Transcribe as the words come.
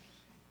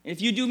And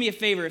if you do me a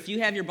favor, if you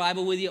have your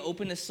Bible with you,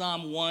 open to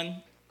Psalm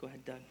 1. Go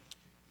ahead, Doug.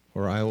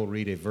 Or I will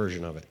read a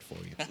version of it for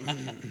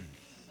you.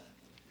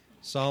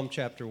 Psalm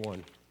chapter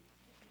 1.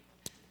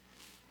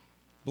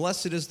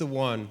 Blessed is the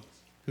one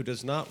who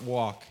does not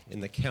walk in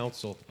the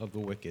counsel of the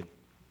wicked,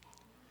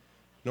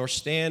 nor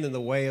stand in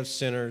the way of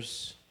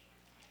sinners,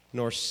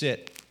 nor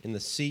sit in the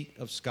seat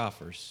of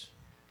scoffers.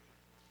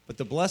 But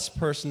the blessed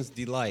person's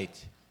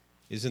delight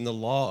is in the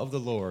law of the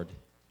Lord,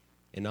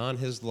 and on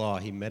his law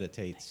he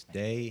meditates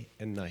day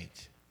and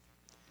night.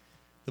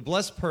 The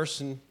blessed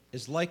person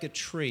is like a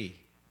tree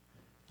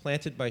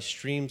planted by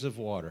streams of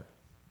water,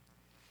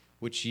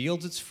 which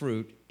yields its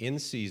fruit in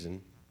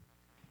season,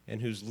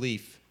 and whose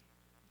leaf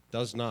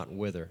does not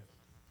wither.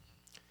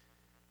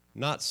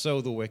 Not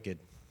so the wicked.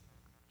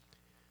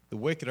 The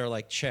wicked are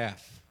like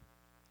chaff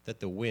that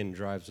the wind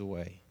drives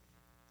away.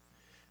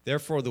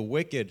 Therefore the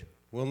wicked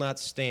will not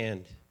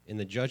stand in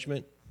the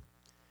judgment,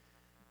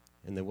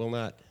 and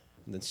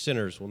the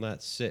sinners will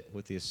not sit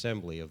with the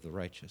assembly of the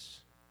righteous.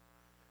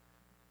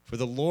 For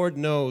the Lord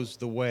knows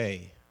the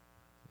way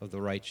of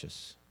the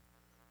righteous,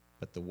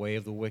 but the way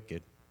of the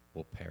wicked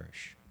will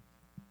perish.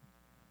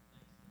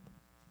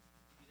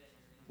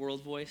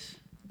 World voice?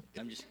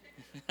 I'm just...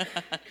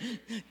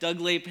 Doug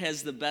Lape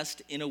has the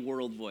best in a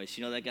world voice.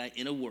 You know that guy,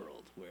 in a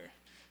world, where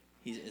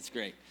it's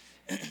great.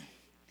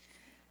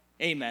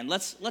 Amen.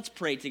 Let's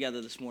pray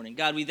together this morning.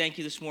 God, we thank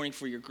you this morning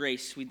for your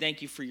grace. We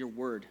thank you for your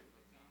word.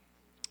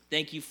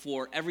 Thank you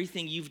for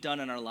everything you've done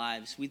in our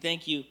lives. We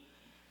thank you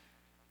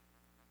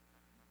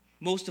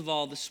most of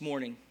all this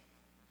morning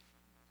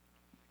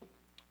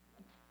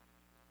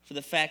for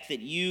the fact that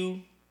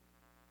you,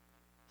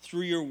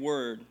 through your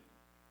word,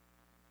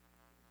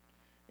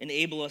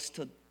 enable us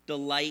to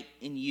delight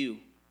in you.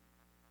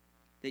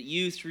 That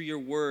you, through your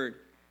word,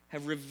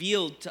 have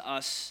revealed to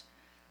us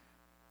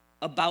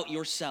about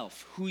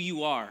yourself, who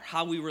you are,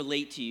 how we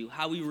relate to you,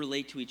 how we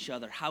relate to each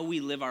other, how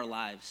we live our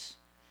lives.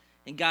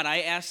 And God,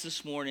 I ask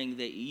this morning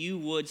that you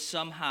would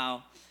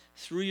somehow,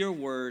 through your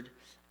word,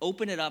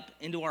 open it up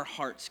into our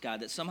hearts, God,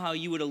 that somehow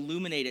you would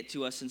illuminate it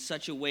to us in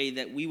such a way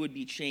that we would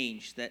be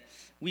changed, that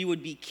we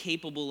would be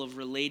capable of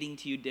relating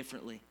to you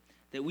differently,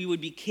 that we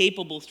would be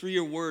capable, through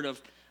your word,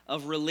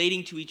 of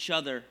relating to each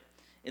other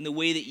in the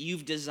way that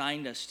you've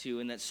designed us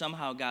to, and that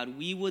somehow, God,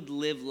 we would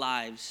live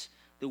lives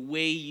the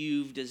way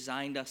you've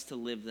designed us to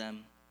live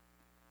them.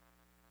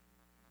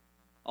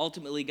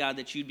 Ultimately, God,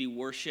 that you'd be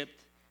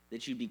worshiped,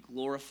 that you'd be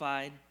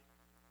glorified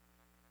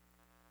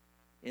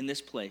in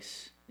this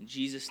place. In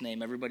Jesus'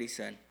 name, everybody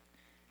said,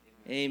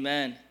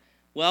 Amen.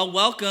 Well,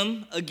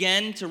 welcome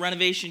again to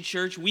Renovation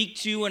Church, week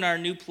 2 in our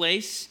new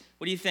place.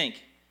 What do you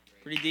think?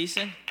 Pretty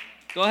decent?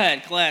 Go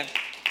ahead, clap.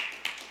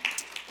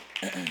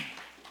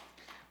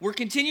 We're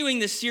continuing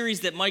this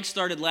series that Mike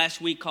started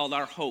last week called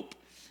Our Hope.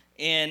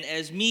 And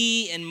as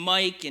me and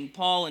Mike and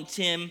Paul and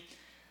Tim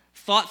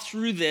thought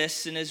through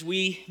this, and as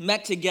we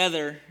met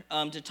together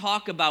to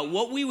talk about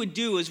what we would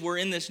do as we're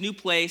in this new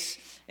place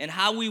and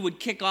how we would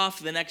kick off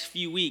the next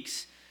few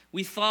weeks,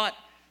 we thought,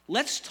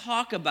 let's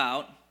talk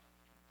about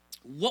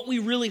what we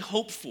really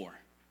hope for.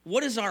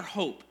 What is our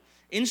hope?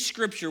 In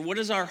Scripture, what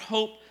is our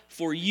hope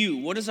for you?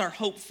 What is our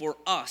hope for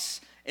us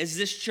as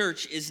this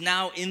church is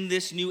now in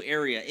this new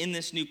area, in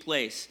this new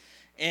place?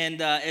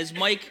 And as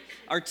Mike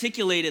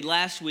articulated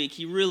last week,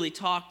 he really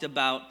talked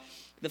about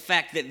the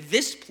fact that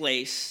this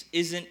place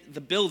isn't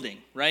the building,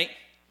 right?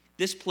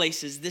 This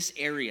place is this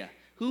area.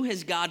 Who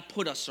has God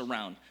put us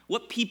around?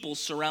 What people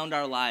surround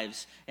our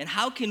lives? And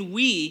how can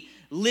we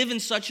live in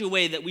such a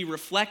way that we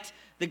reflect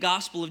the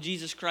gospel of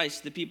Jesus Christ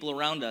to the people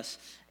around us?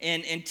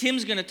 And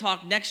Tim's going to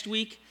talk next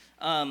week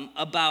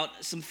about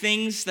some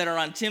things that are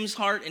on Tim's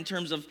heart in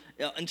terms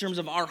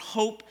of our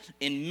hope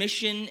and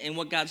mission and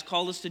what God's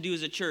called us to do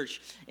as a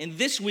church. And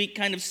this week,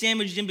 kind of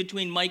sandwiched in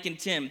between Mike and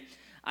Tim,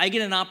 I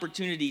get an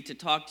opportunity to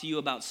talk to you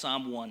about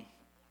Psalm 1.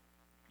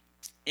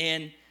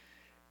 And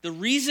the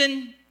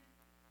reason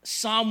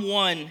Psalm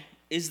 1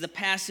 is the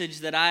passage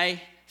that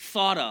I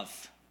thought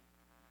of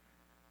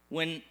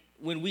when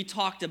we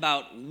talked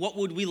about what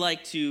would we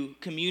like to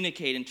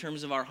communicate in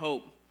terms of our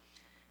hope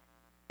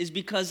is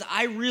because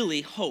I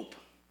really hope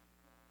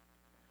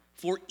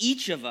for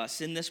each of us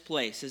in this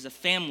place as a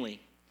family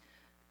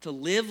to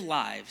live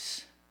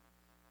lives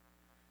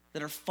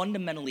that are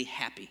fundamentally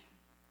happy.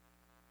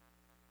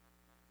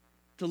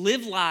 To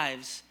live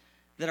lives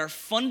that are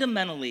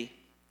fundamentally,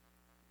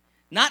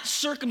 not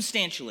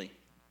circumstantially,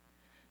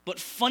 but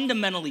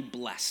fundamentally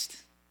blessed.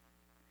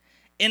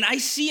 And I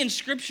see in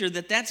Scripture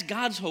that that's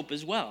God's hope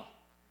as well.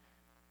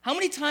 How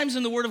many times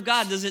in the Word of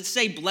God does it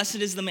say, blessed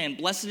is the man,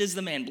 blessed is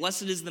the man,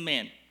 blessed is the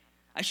man?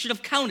 I should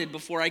have counted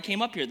before I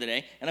came up here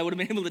today, and I would have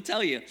been able to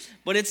tell you.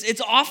 But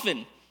it's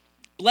often,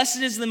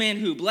 blessed is the man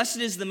who, blessed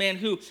is the man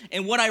who.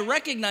 And what I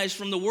recognize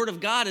from the Word of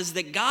God is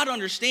that God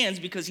understands,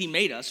 because he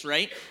made us,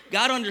 right?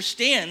 God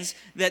understands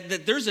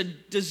that there's a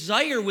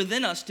desire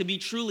within us to be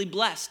truly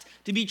blessed,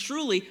 to be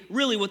truly,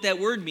 really what that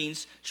word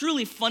means,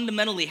 truly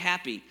fundamentally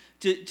happy,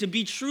 To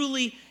be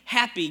truly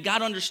happy,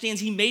 God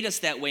understands He made us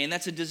that way, and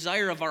that's a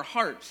desire of our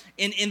heart.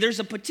 And there's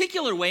a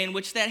particular way in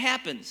which that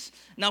happens.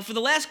 Now, for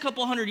the last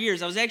couple hundred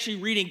years, I was actually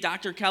reading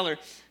Dr.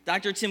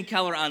 Tim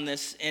Keller on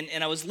this,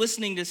 and I was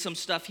listening to some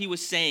stuff he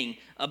was saying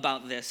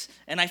about this.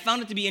 And I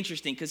found it to be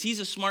interesting, because he's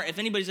if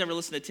anybody's ever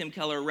listened to Tim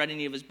Keller or read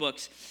any of his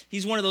books,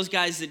 he's one of those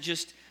guys that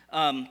just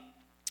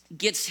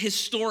gets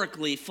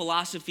historically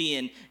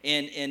philosophy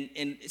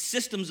and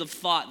systems of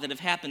thought that have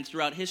happened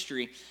throughout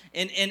history.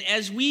 And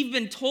as we've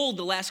been told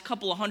the last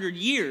couple of hundred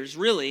years,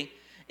 really,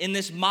 in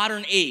this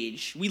modern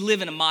age, we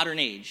live in a modern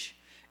age.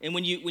 And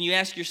when you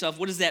ask yourself,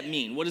 what does that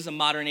mean? What is a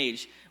modern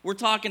age? We're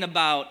talking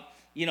about,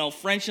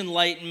 French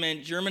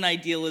Enlightenment, German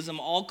idealism,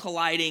 all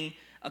colliding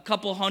a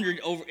couple hundred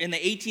over in the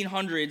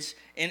 1800s,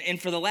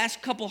 and for the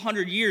last couple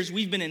hundred years,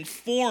 we've been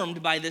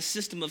informed by this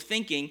system of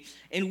thinking,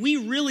 and we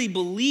really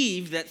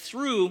believe that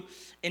through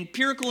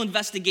empirical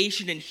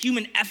investigation and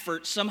human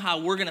effort,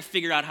 somehow we're going to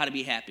figure out how to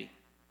be happy.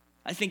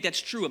 I think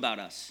that's true about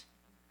us,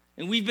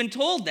 and we've been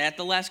told that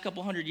the last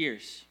couple hundred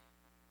years.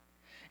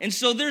 And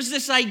so there's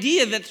this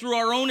idea that through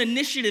our own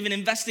initiative and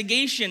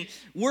investigation,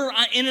 we're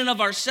in and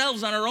of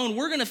ourselves on our own,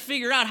 we're going to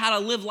figure out how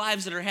to live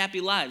lives that are happy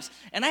lives.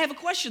 And I have a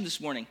question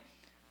this morning.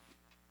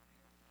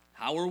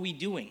 How are we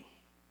doing?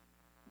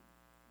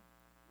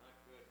 Not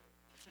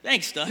good.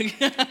 Thanks, Doug.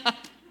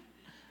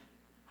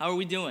 How are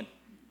we doing?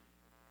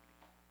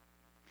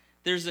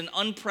 There's an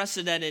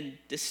unprecedented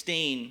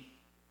disdain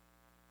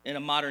in a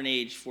modern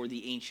age for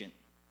the ancient.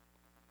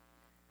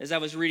 As I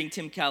was reading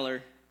Tim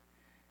Keller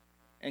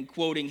and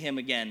quoting him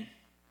again,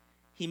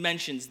 he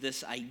mentions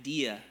this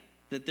idea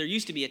that there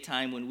used to be a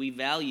time when we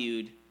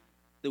valued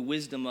the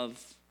wisdom of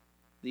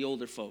the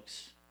older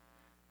folks,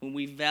 when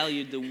we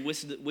valued the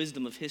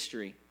wisdom of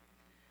history.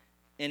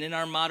 And in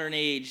our modern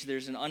age,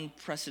 there's an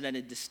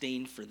unprecedented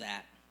disdain for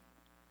that.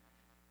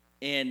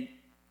 And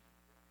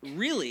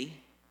really,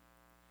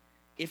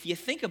 if you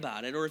think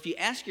about it, or if you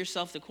ask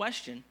yourself the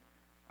question,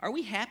 are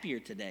we happier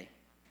today?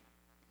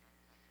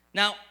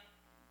 Now,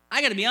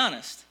 I got to be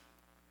honest.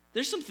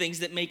 There's some things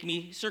that make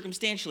me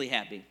circumstantially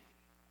happy.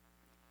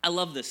 I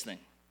love this thing.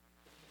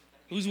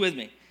 Who's with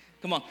me?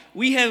 Come on.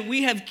 We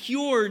have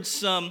cured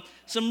some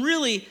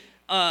really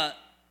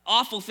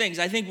awful things.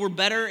 I think we're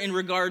better in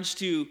regards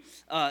to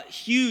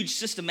huge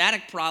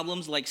systematic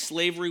problems like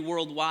slavery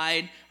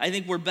worldwide. I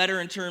think we're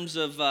better in terms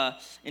of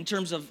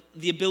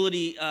the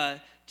ability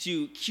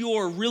to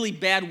cure really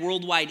bad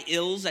worldwide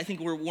ills. I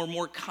think we're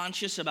more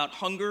conscious about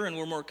hunger, and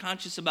we're more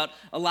conscious about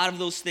a lot of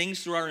those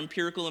things through our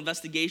empirical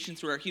investigation,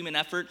 through our human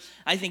effort.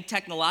 I think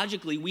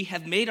technologically we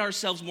have made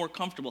ourselves more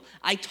comfortable.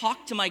 I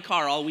talked to my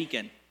car all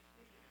weekend.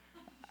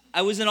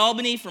 I was in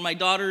Albany for my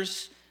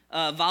daughter's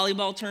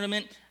volleyball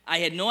tournament. I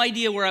had no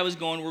idea where I was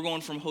going. We're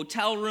going from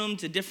hotel room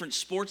to different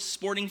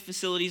sporting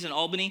facilities in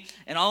Albany,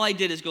 and all I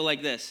did is go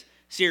like this: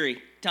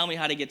 Siri, tell me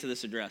how to get to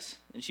this address.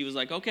 And she was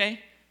like, okay,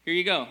 here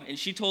you go. And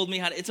she told me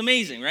how to. It's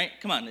amazing, right?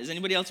 Come on, is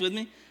anybody else with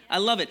me? I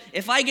love it.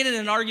 If I get in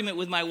an argument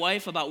with my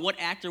wife about what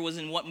actor was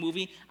in what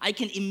movie, I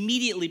can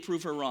immediately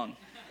prove her wrong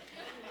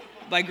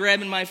by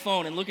grabbing my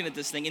phone and looking at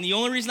this thing. And the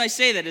only reason I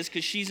say that is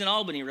because she's in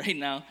Albany right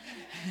now.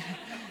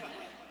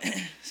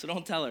 So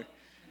don't tell her.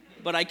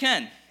 But I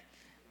can.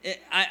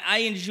 I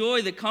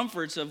enjoy the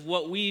comforts of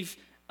what we've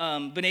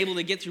been able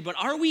to get through. But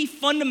are we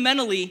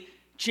fundamentally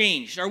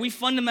changed? Are we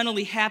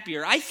fundamentally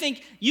happier? I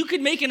think you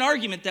could make an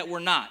argument that we're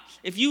not.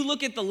 If you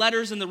look at the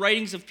letters and the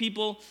writings of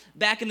people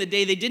back in the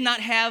day, they did not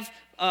have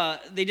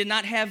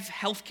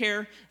health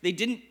care. They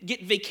didn't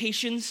get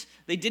vacations.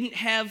 They didn't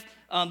have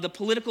the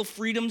political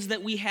freedoms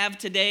that we have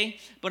today.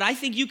 But I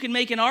think you can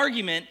make an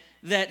argument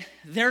that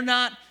they're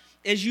not,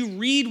 as you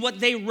read what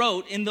they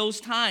wrote in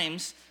those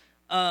times,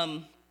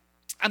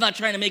 I'm not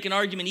trying to make an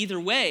argument either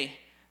way,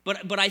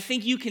 but I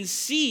think you can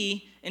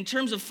see, in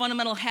terms of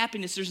fundamental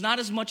happiness, there's not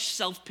as much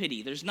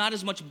self-pity. There's not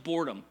as much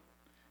boredom.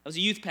 I was a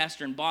youth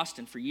pastor in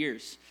Boston for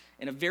years,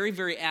 in a very,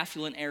 very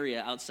affluent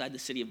area outside the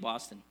city of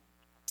Boston.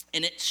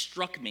 And it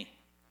struck me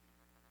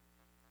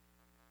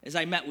as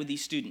I met with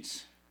these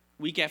students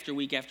week after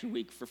week after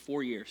week for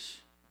 4 years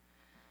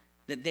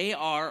that they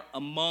are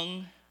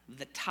among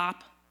the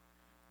top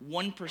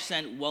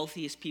 1%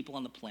 wealthiest people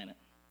on the planet.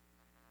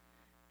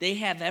 They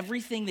have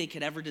everything they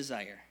could ever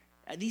desire.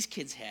 These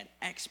kids had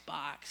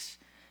Xbox,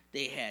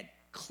 they had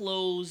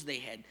clothes, they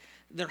had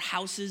their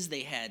houses,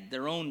 they had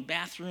their own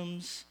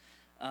bathrooms.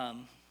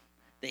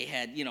 They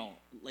had,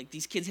 like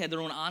these kids had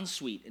their own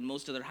ensuite in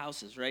most of their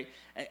houses, right?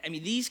 I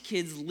mean, these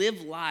kids live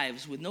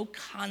lives with no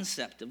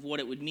concept of what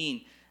it would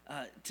mean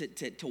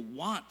to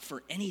want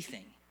for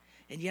anything.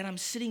 And yet I'm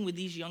sitting with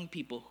these young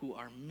people who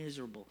are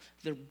miserable.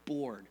 They're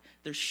bored.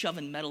 They're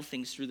shoving metal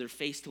things through their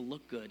face to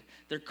look good.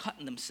 They're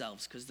cutting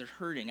themselves because they're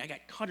hurting. I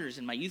got cutters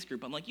in my youth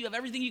group. I'm like, you have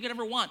everything you could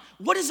ever want.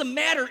 What is the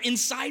matter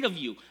inside of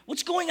you?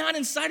 What's going on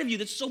inside of you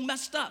that's so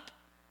messed up?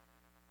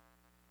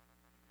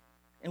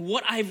 And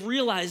what I've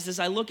realized as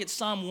I look at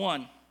Psalm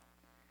 1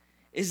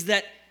 is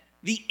that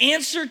the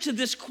answer to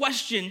this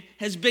question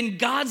has been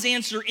God's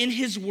answer in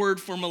his word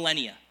for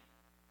millennia.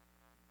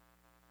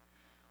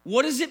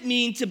 What does it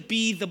mean to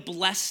be the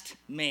blessed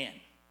man?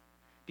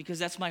 Because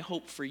that's my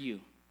hope for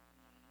you,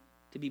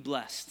 to be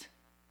blessed.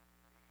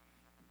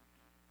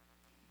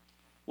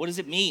 What does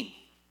it mean?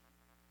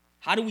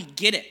 How do we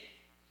get it?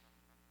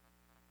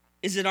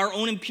 Is it our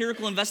own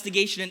empirical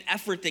investigation and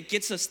effort that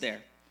gets us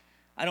there?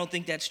 I don't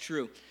think that's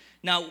true.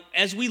 Now,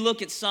 as we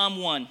look at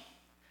Psalm 1,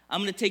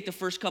 I'm going to take the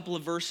first couple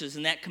of verses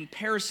and that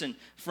comparison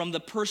from the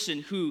person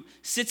who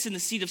sits in the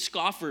seat of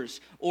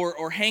scoffers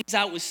or hangs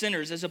out with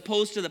sinners as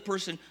opposed to the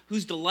person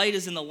whose delight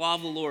is in the law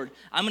of the Lord.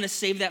 I'm going to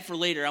save that for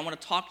later. I want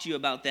to talk to you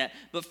about that.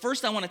 But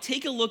first, I want to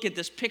take a look at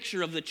this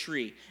picture of the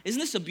tree. Isn't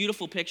this a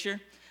beautiful picture?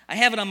 I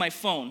have it on my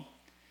phone.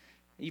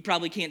 You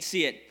probably can't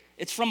see it.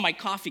 It's from my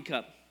coffee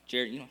cup,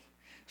 Jared.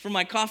 It's from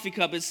my coffee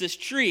cup. It's this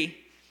tree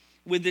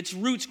with its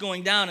roots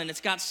going down, and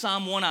it's got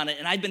Psalm 1 on it.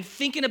 And I've been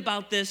thinking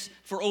about this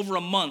for over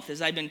a month as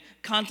I've been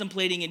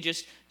contemplating and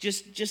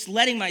just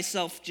letting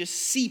myself just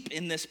seep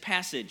in this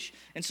passage.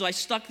 And so I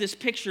stuck this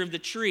picture of the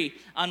tree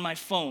on my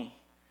phone.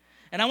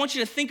 And I want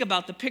you to think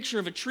about the picture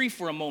of a tree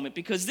for a moment,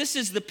 because this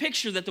is the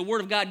picture that the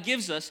Word of God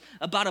gives us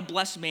about a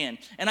blessed man.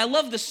 And I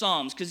love the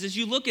Psalms, because as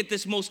you look at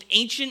this most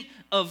ancient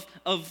of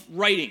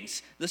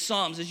writings, the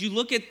Psalms, as you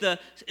look at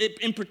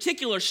in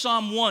particular,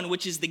 Psalm 1,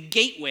 which is the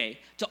gateway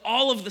to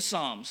all of the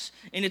Psalms,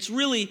 and it's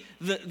really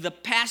the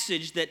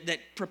passage that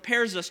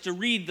prepares us to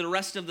read the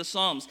rest of the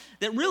Psalms,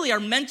 that really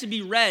are meant to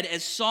be read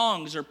as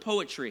songs or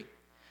poetry.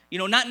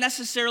 Not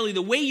necessarily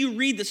the way you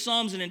read the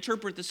Psalms and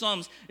interpret the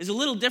Psalms is a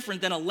little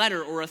different than a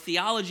letter or a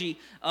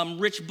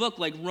theology-rich book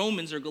like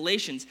Romans or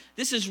Galatians.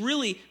 This is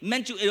really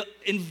meant to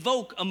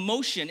invoke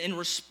emotion in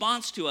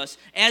response to us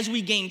as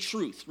we gain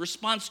truth,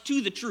 response to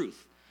the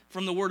truth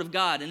from the Word of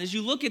God. And as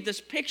you look at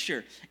this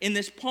picture in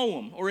this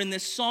poem or in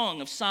this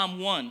song of Psalm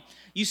 1,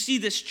 you see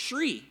this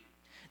tree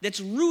that's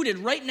rooted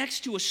right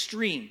next to a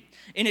stream.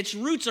 And its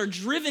roots are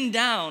driven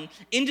down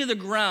into the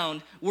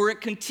ground where it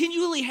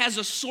continually has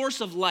a source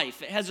of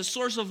life. It has a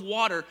source of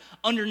water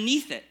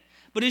underneath it.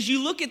 But as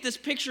you look at this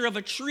picture of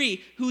a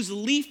tree whose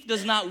leaf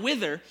does not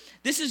wither,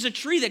 this is a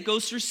tree that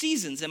goes through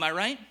seasons, am I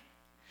right?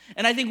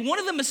 And I think one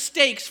of the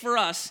mistakes for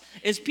us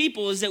as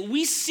people is that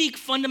we seek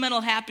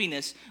fundamental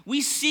happiness.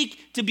 We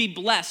seek to be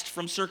blessed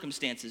from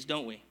circumstances,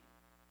 don't we?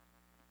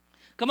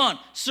 Come on,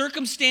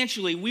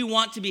 circumstantially, we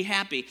want to be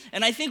happy.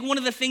 And I think one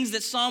of the things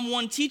that Psalm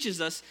 1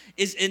 teaches us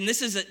is, and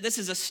this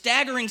is a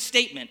staggering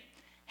statement,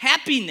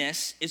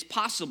 happiness is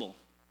possible.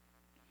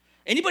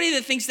 Anybody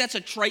that thinks that's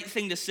a trite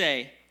thing to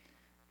say,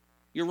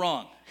 you're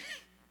wrong.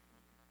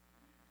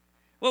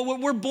 Well,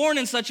 we're born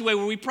in such a way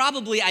where we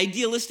probably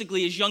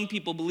idealistically as young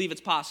people believe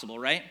it's possible,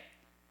 right?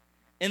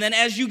 And then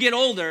as you get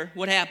older,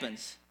 what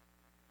happens?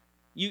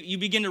 You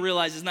begin to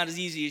realize it's not as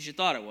easy as you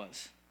thought it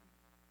was.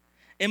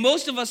 And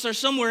most of us are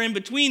somewhere in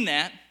between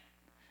that,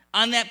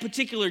 on that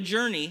particular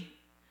journey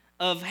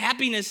of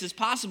happiness is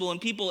possible,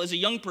 and people, as a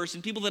young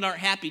person, people that aren't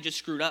happy just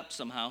screwed up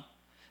somehow,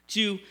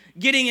 to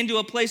getting into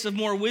a place of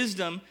more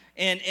wisdom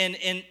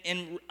and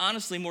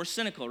honestly more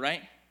cynical,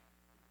 right?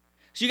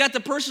 So you got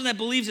the person that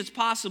believes it's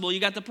possible, you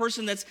got the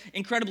person that's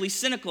incredibly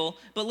cynical,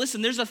 but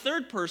listen, there's a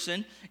third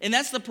person, and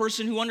that's the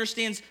person who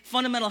understands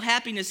fundamental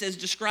happiness as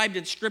described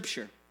in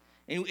Scripture.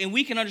 And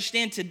we can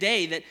understand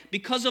today that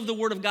because of the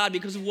Word of God,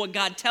 because of what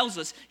God tells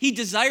us, He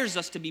desires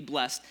us to be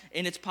blessed,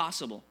 and it's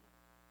possible.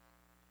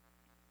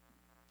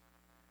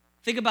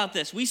 Think about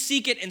this. We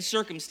seek it in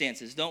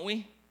circumstances, don't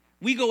we?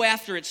 We go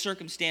after it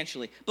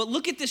circumstantially. But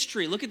look at this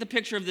tree. Look at the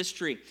picture of this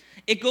tree.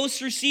 It goes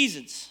through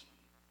seasons.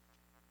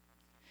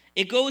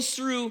 It goes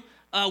through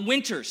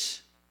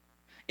winters.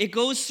 It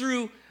goes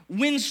through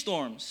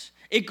windstorms.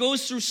 It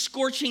goes through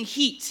scorching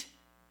heat.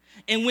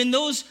 And when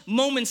those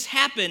moments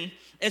happen,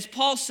 as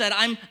Paul said,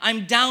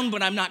 I'm down,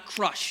 but I'm not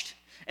crushed.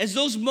 As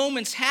those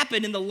moments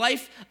happen in the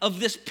life of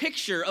this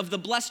picture of the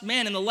blessed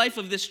man, in the life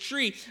of this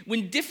tree,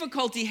 when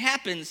difficulty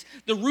happens,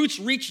 the roots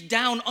reach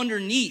down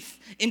underneath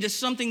into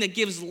something that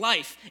gives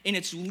life, and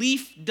its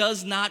leaf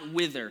does not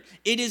wither.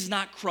 It is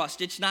not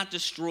crushed. It's not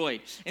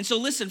destroyed. And so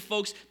listen,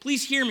 folks,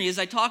 please hear me as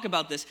I talk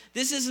about this.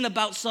 This isn't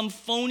about some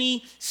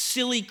phony,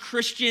 silly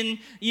Christian,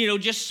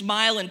 just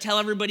smile and tell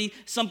everybody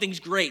something's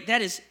great.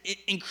 That is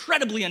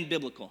incredibly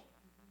unbiblical.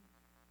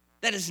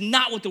 That is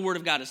not what the Word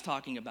of God is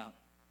talking about.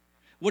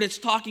 What it's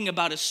talking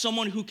about is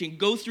someone who can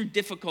go through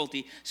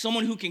difficulty,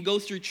 someone who can go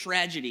through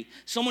tragedy,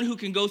 someone who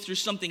can go through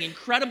something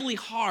incredibly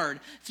hard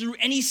through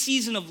any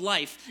season of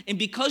life. And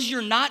because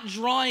you're not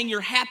drawing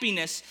your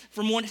happiness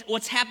from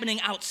what's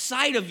happening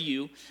outside of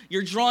you,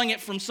 you're drawing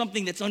it from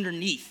something that's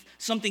underneath,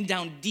 something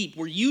down deep,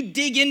 where you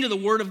dig into the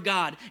Word of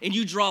God and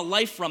you draw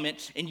life from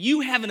it, and you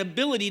have an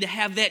ability to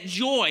have that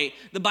joy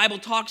the Bible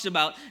talks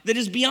about that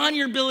is beyond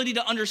your ability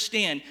to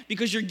understand,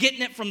 because you're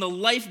getting it from the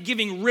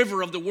life-giving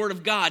river of the Word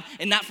of God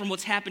and not from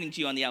what's happening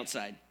to you on the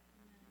outside.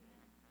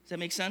 Does that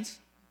make sense?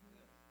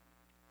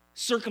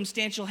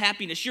 Circumstantial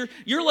happiness.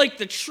 You're like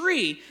the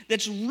tree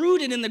that's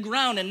rooted in the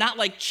ground and not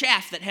like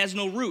chaff that has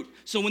no root.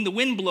 So when the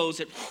wind blows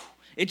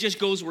it just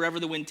goes wherever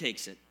the wind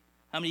takes it.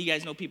 How many of you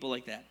guys know people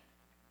like that?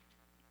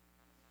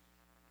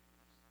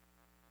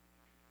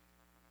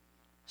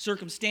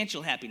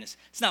 circumstantial happiness.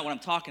 It's not what I'm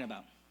talking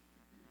about.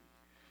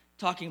 I'm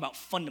talking about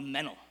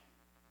fundamental,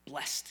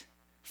 blessed,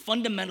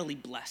 fundamentally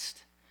blessed,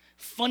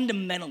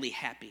 fundamentally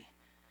happy.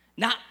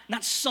 Not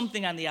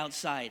something on the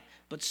outside,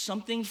 but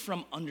something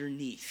from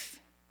underneath.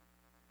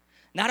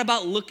 Not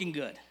about looking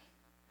good,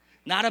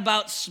 not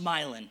about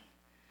smiling,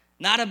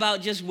 not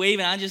about just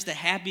waving. I'm just a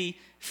happy,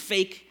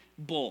 fake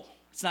bull.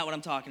 That's not what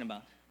I'm talking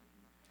about.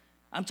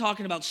 I'm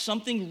talking about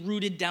something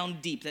rooted down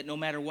deep that no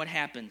matter what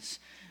happens,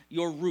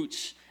 your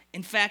roots.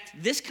 In fact,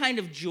 this kind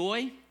of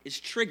joy is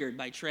triggered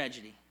by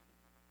tragedy.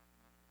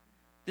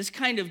 This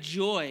kind of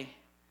joy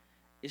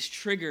is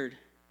triggered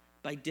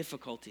by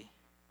difficulty.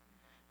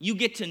 You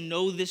get to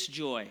know this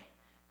joy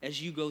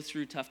as you go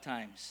through tough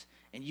times,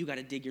 and you got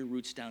to dig your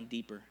roots down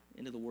deeper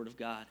into the Word of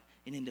God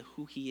and into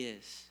who He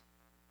is.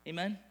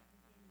 Amen?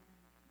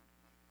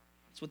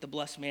 That's what the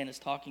blessed man is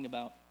talking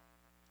about.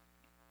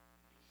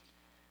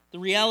 The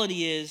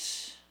reality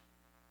is,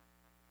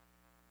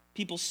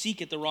 people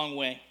seek it the wrong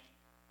way.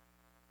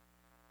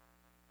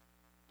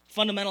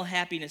 Fundamental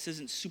happiness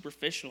isn't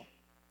superficial.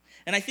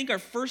 And I think our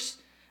first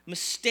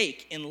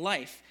mistake in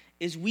life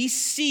is we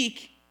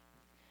seek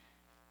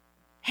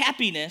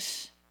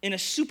happiness in a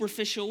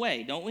superficial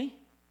way, don't we?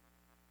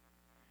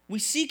 We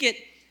seek it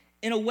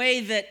in a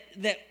way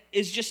that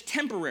is just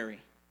temporary.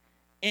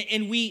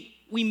 And we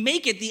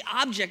make it the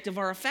object of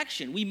our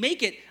affection. We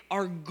make it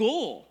our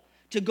goal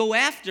to go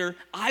after,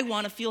 I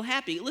want to feel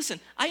happy. Listen,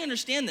 I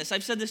understand this.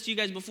 I've said this to you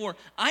guys before.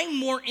 I'm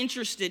more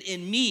interested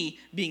in me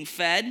being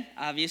fed,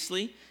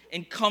 obviously,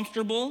 and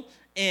comfortable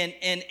and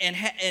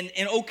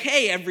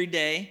okay every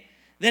day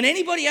than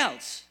anybody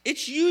else.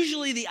 It's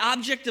usually the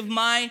object of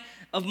my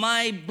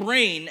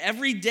brain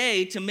every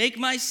day to make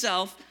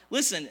myself,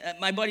 listen,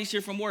 my buddy's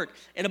here from work.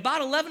 At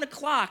about 11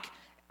 o'clock,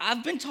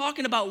 I've been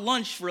talking about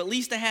lunch for at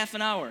least a half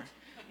an hour.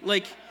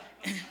 Like,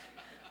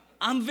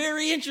 I'm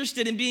very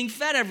interested in being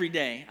fed every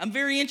day. I'm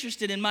very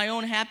interested in my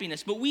own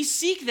happiness. But we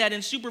seek that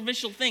in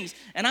superficial things.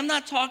 And I'm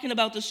not talking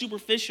about the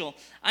superficial.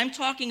 I'm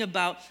talking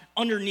about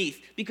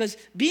underneath. Because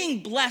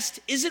being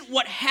blessed isn't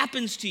what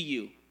happens to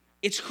you.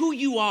 It's who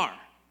you are.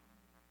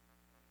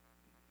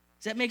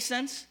 Does that make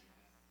sense?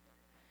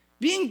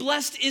 Being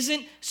blessed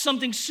isn't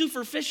something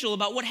superficial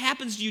about what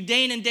happens to you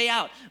day in and day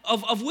out,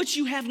 of which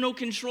you have no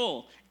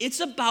control. It's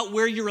about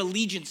where your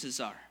allegiances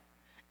are.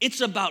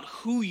 It's about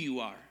who you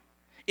are.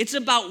 It's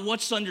about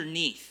what's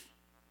underneath.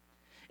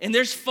 And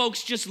there's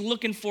folks just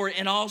looking for it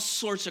in all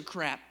sorts of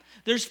crap.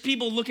 There's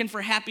people looking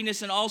for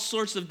happiness in all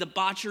sorts of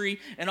debauchery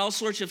and all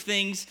sorts of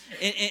things.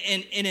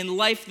 And in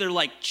life, they're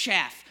like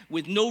chaff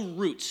with no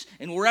roots.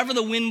 And wherever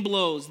the wind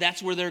blows,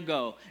 that's where they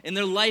go. And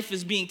their life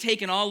is being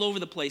taken all over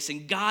the place.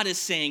 And God is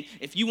saying,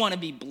 if you want to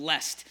be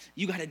blessed,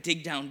 you got to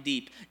dig down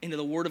deep into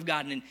the Word of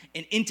God and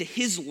into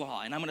His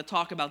law. And I'm going to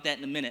talk about that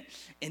in a minute.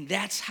 And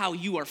that's how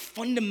you are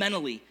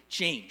fundamentally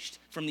changed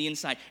from the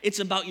inside. It's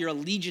about your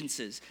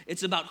allegiances.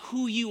 It's about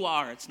who you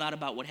are. It's not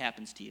about what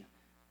happens to you.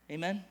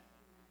 Amen?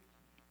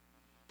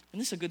 Isn't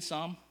this a good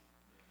psalm?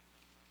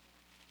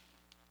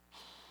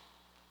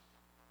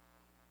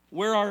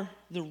 Where are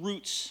the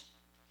roots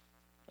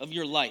of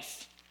your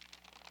life?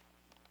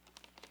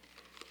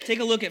 Take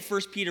a look at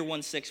 1 Peter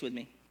 1:6 with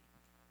me.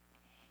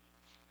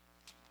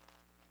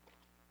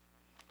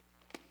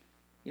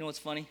 You know what's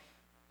funny?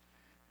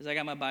 Is I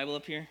got my Bible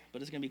up here,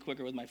 but it's going to be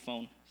quicker with my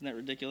phone. Isn't that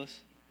ridiculous?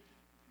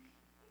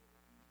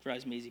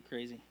 Drives me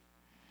crazy.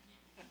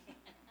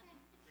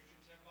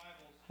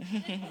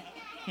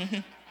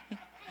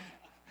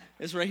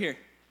 It's right here.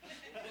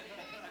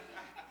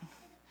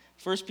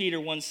 1 Peter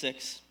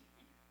 1:6.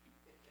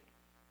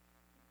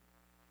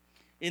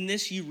 In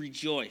this you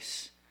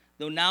rejoice,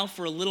 though now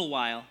for a little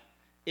while,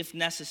 if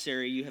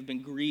necessary, you have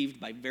been grieved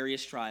by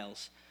various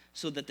trials,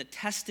 so that the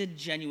tested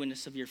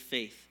genuineness of your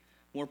faith,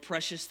 more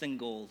precious than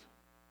gold,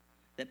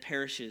 that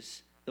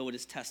perishes though it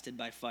is tested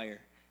by fire,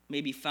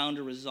 may be found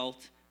to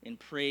result in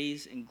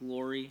praise and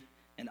glory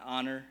and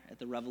honor at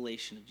the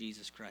revelation of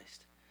Jesus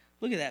Christ.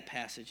 Look at that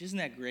passage. Isn't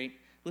that great?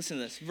 Listen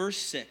to this. Verse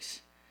 6.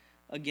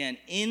 Again,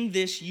 in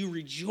this you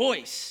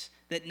rejoice,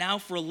 that now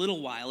for a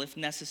little while, if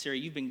necessary,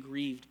 you've been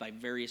grieved by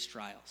various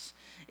trials.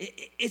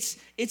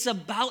 It's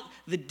about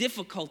the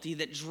difficulty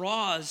that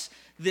draws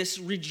this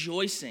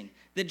rejoicing,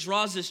 that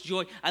draws this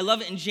joy. I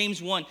love it in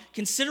James 1.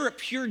 Consider it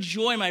pure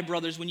joy, my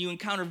brothers, when you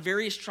encounter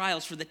various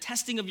trials, for the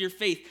testing of your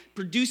faith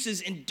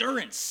produces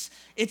endurance.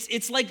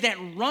 It's like that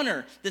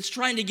runner that's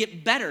trying to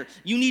get better.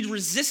 You need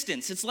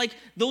resistance. It's like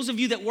those of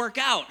you that work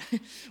out.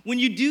 When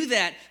you do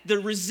that, the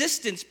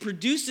resistance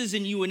produces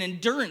in you an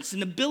endurance,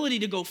 an ability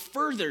to go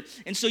further.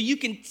 And so you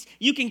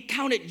can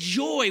count it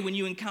joy when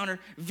you encounter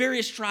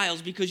various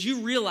trials, because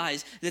you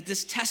realize that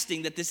this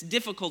testing, that this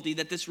difficulty,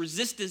 that this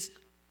resistance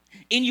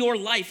in your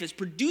life is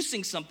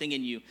producing something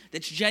in you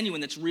that's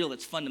genuine, that's real,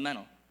 that's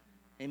fundamental.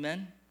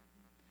 Amen?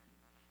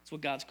 That's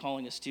what God's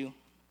calling us to.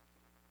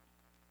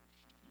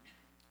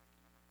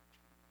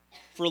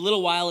 For a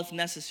little while, if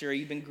necessary,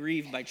 you've been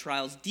grieved by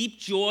trials. Deep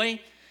joy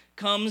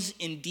comes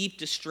in deep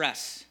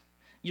distress.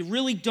 You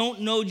really don't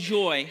know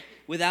joy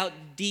without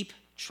deep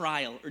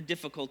trial or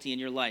difficulty in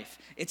your life.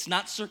 It's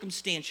not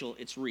circumstantial,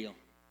 it's real.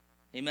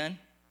 Amen?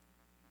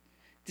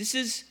 This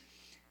is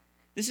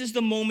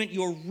the moment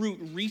your root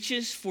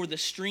reaches for the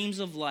streams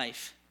of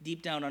life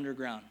deep down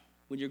underground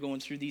when you're going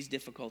through these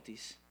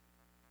difficulties.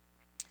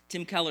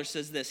 Tim Keller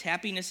says this: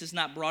 happiness is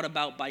not brought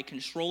about by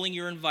controlling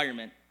your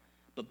environment,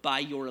 but by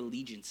your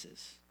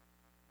allegiances.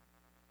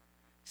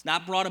 It's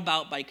not brought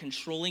about by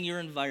controlling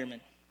your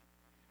environment,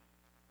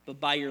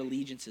 but by your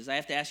allegiances. I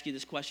have to ask you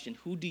this question: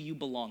 who do you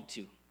belong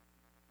to?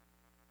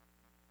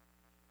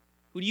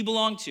 Who do you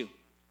belong to?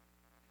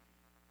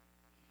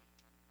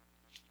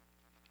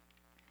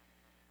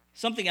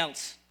 Something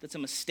else that's a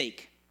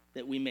mistake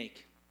that we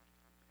make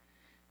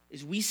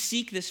is we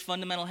seek this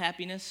fundamental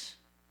happiness.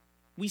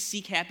 We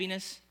seek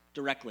happiness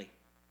directly.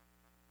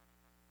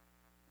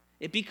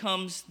 It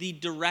becomes the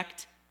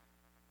direct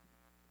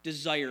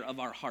desire of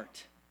our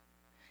heart.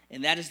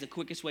 And that is the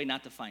quickest way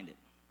not to find it.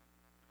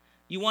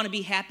 You want to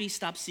be happy?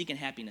 Stop seeking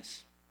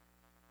happiness.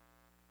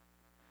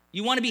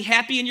 You want to be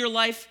happy in your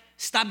life?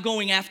 Stop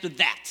going after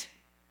that.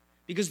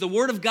 Because the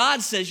Word of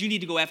God says you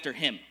need to go after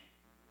Him.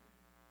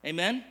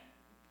 Amen?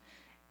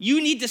 You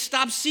need to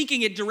stop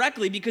seeking it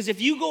directly, because if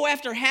you go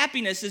after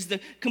happiness as the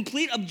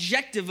complete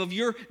objective of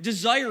your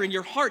desire in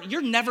your heart,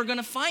 you're never going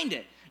to find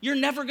it. You're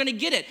never going to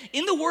get it.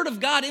 In the Word of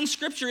God, in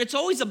Scripture, it's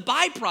always a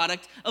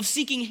byproduct of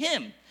seeking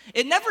Him.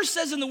 It never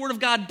says in the Word of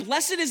God,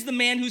 blessed is the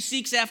man who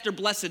seeks after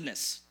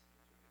blessedness.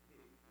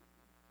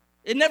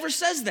 It never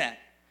says that.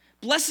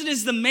 Blessed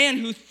is the man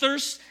who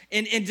thirsts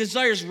and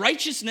desires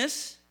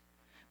righteousness.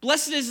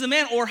 Blessed is the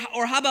man,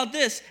 or how about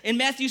this, in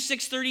Matthew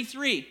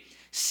 6:33,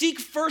 seek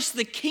first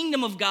the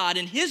kingdom of God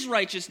and His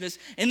righteousness,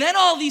 and then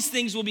all these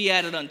things will be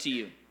added unto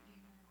you.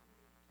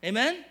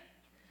 Amen?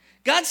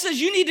 God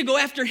says you need to go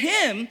after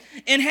Him,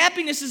 and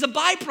happiness is a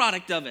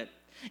byproduct of it.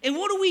 And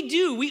what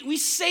do? We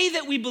say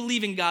that we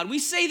believe in God. We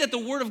say that the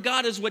Word of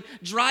God is what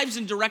drives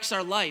and directs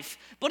our life,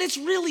 but it's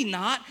really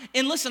not.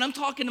 And listen, I'm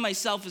talking to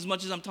myself as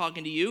much as I'm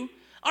talking to you.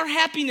 Our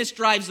happiness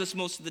drives us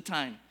most of the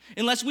time.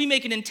 Unless we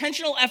make an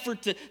intentional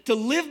effort to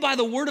live by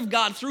the Word of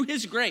God through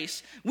His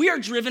grace, we are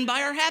driven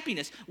by our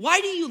happiness.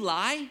 Why do you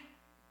lie?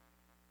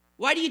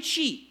 Why do you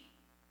cheat?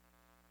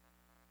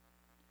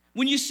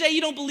 When you say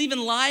you don't believe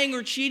in lying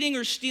or cheating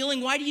or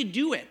stealing, why do you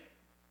do it?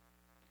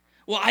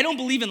 Well, I don't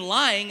believe in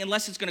lying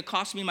unless it's going to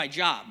cost me my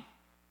job.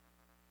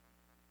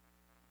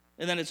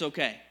 And then it's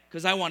okay,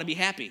 because I want to be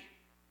happy.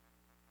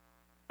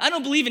 I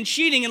don't believe in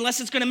cheating unless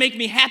it's going to make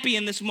me happy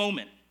in this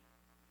moment.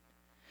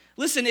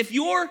 Listen, if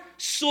your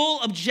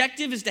sole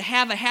objective is to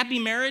have a happy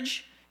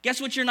marriage,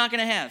 guess what you're not going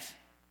to have?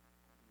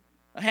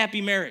 A happy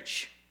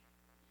marriage.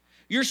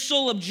 Your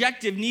sole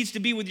objective needs to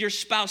be with your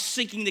spouse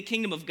seeking the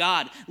kingdom of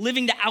God,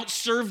 living to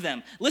outserve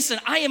them. Listen,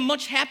 I am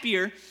much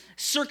happier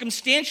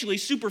circumstantially,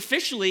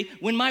 superficially,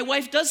 when my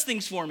wife does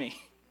things for me.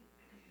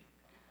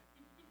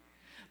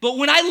 But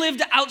when I live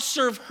to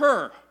outserve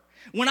her,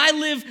 when I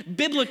live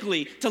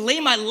biblically to lay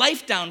my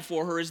life down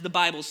for her, as the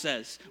Bible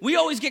says. We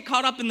always get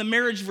caught up in the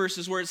marriage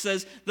verses where it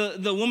says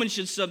the woman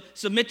should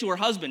submit to her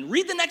husband.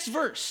 Read the next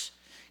verse.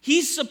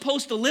 He's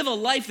supposed to live a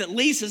life that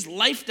lays his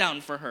life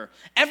down for her.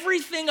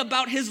 Everything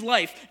about his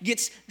life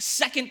gets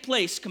second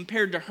place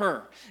compared to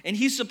her. And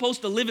he's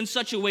supposed to live in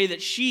such a way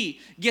that she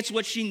gets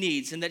what she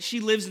needs and that she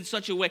lives in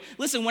such a way.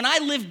 Listen, when I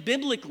live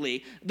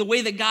biblically the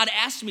way that God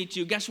asked me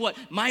to, guess what?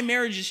 My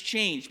marriage has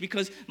changed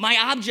because my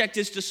object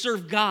is to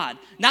serve God.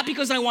 Not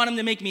because I want Him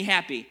to make me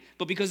happy,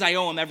 but because I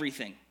owe Him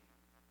everything.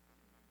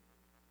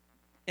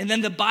 And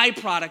then the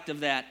byproduct of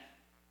that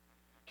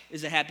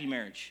is a happy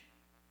marriage.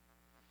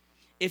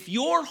 If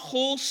your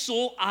whole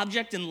sole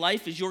object in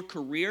life is your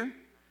career,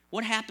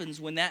 what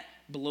happens when that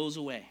blows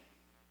away?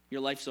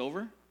 Your life's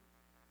over?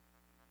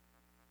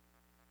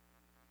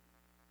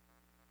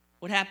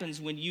 What happens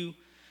when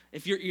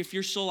if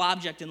your sole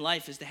object in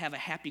life is to have a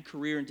happy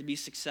career and to be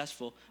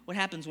successful, what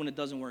happens when it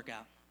doesn't work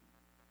out?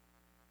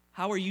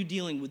 How are you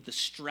dealing with the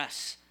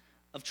stress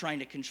of trying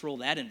to control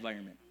that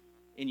environment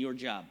in your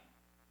job?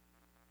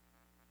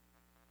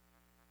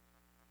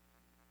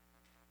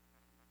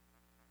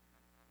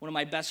 One of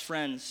my best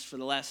friends for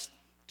the last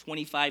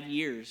 25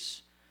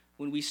 years,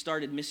 when we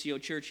started Missio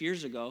Church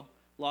years ago,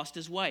 lost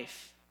his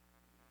wife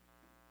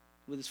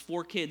with his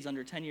 4 kids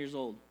under 10 years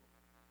old.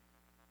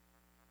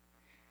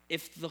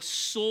 If the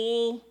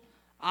sole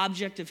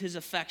object of his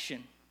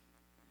affection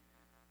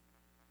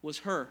was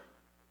her,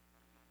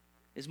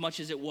 as much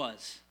as it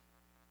was,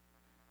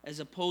 as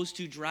opposed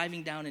to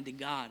driving down into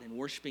God and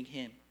worshiping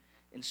Him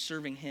and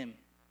serving Him,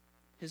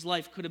 his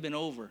life could have been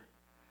over.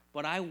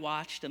 But I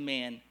watched a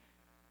man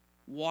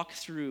walk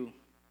through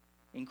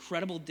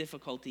incredible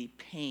difficulty,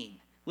 pain.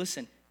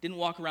 Listen, didn't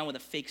walk around with a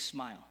fake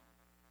smile,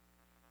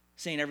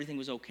 saying everything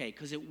was okay,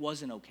 because it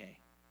wasn't okay.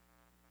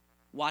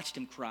 Watched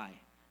him cry,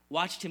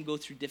 watched him go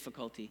through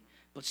difficulty,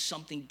 but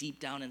something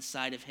deep down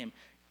inside of him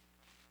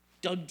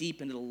dug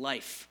deep into the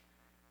life,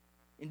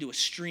 into a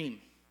stream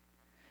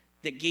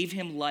that gave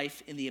him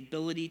life and the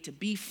ability to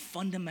be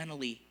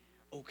fundamentally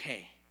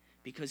okay,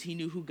 because he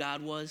knew who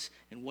God was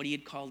and what He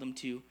had called him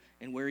to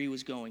and where he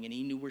was going, and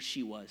he knew where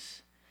she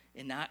was.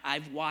 And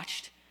I've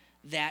watched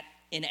that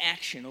in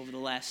action over the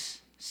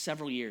last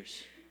several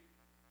years.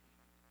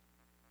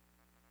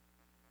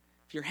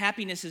 If your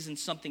happiness isn't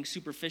something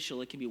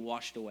superficial, it can be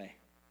washed away.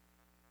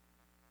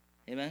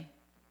 Amen?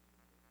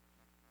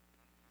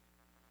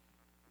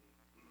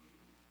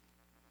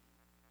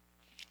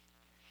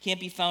 Can't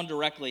be found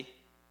directly.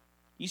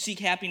 You seek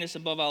happiness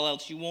above all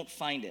else, you won't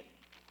find it.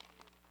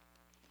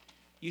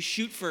 You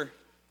shoot for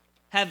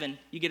heaven,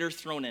 you get earth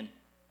thrown in.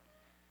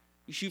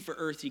 You shoot for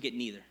earth, you get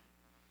neither.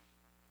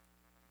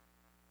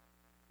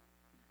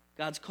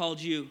 God's called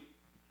you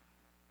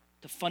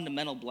to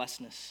fundamental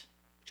blessedness,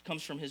 which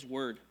comes from his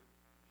word.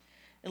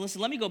 And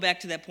listen, let me go back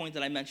to that point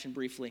that I mentioned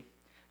briefly.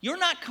 You're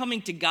not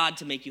coming to God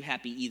to make you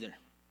happy either.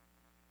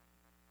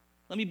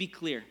 Let me be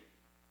clear.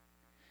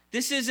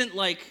 This isn't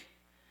like,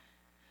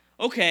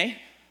 okay,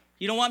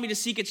 you don't want me to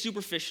seek it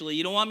superficially.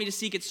 You don't want me to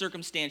seek it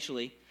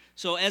circumstantially.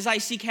 So as I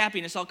seek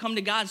happiness, I'll come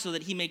to God so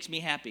that he makes me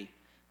happy.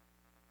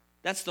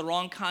 That's the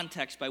wrong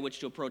context by which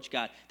to approach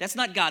God. That's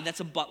not God,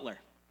 that's a butler,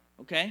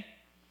 okay?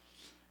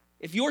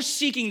 If you're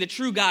seeking the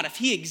true God, if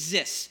he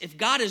exists, if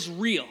God is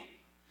real,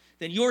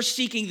 then you're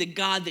seeking the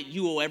God that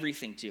you owe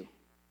everything to.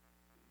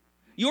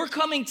 You're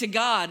coming to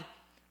God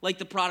like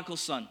the prodigal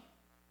son.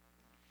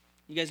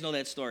 You guys know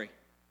that story.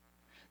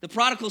 The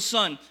prodigal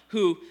son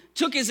who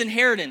took his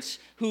inheritance,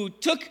 who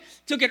took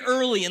it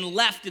early and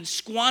left and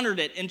squandered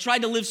it and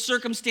tried to live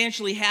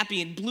circumstantially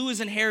happy and blew his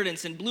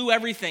inheritance and blew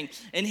everything.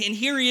 And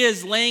here he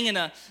is laying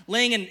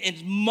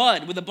in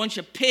mud with a bunch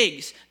of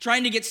pigs,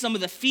 trying to get some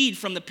of the feed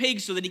from the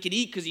pigs so that he could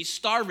eat because he's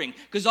starving,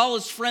 because all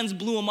his friends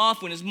blew him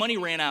off when his money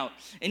ran out.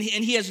 And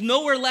he has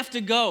nowhere left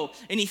to go.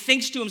 And he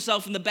thinks to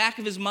himself in the back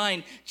of his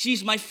mind,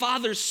 geez, my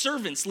father's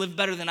servants live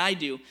better than I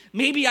do.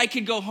 Maybe I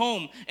could go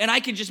home and I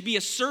could just be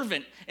a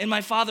servant in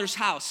my father's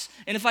house.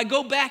 And if I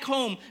go back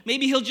home,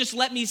 maybe he'll just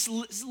let me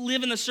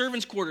live in the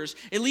servants' quarters.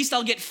 At least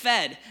I'll get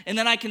fed, and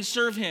then I can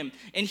serve him.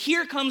 And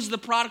here comes the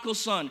prodigal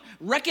son,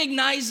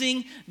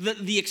 recognizing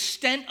the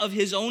extent of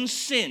his own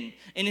sin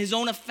and his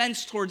own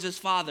offense towards his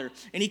father.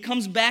 And he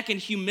comes back in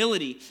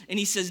humility, and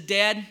he says,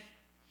 Dad,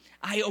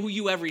 I owe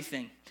you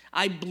everything.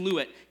 I blew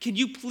it. Can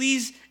you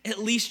please at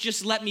least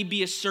just let me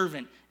be a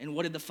servant? And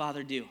what did the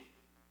father do?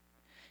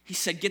 He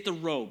said, get the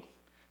robe.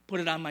 Put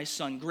it on my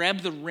son. Grab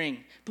the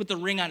ring. Put the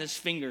ring on his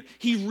finger.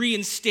 He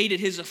reinstated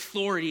his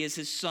authority as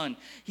his son.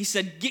 He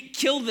said,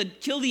 kill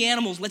the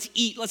animals. Let's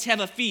eat. Let's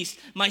have a feast.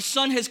 My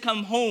son has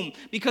come home,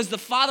 because the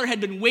father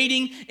had been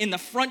waiting in the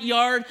front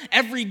yard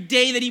every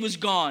day that he was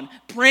gone,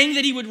 praying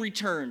that he would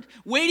return,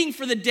 waiting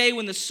for the day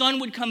when the son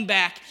would come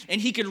back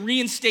and he could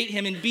reinstate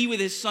him and be with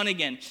his son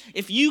again.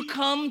 If you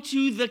come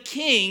to the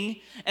king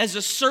as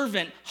a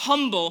servant,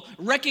 humble,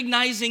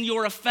 recognizing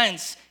your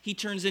offense, he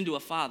turns into a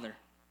father.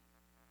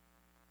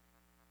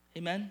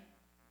 Amen?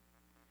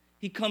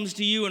 He comes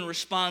to you and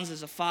responds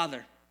as a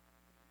father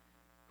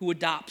who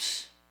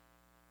adopts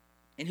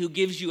and who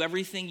gives you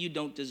everything you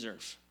don't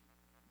deserve,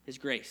 his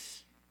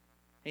grace.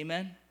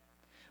 Amen?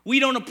 We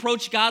don't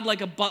approach God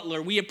like a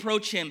butler. We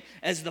approach him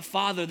as the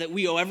father that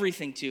we owe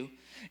everything to.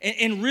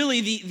 And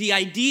really, the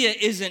idea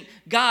isn't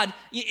God.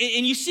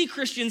 And you see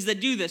Christians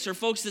that do this, or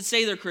folks that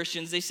say they're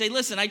Christians. They say,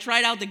 listen, I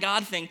tried out the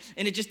God thing,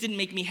 and it just didn't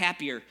make me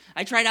happier.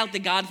 I tried out the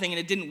God thing, and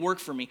it didn't work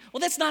for me. Well,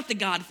 that's not the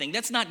God thing.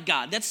 That's not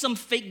God. That's some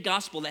fake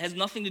gospel that has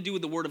nothing to do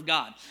with the word of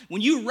God.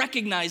 When you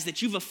recognize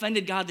that you've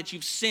offended God, that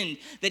you've sinned,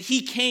 that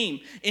he came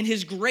in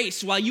his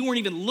grace while you weren't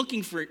even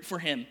looking for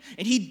him,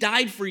 and he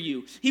died for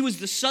you. He was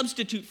the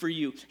substitute for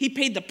you. He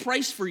paid the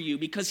price for you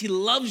because he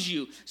loves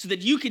you so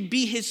that you could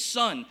be his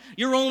son.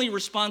 Your only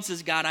response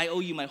is, God, I owe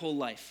you my whole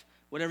life.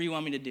 Whatever you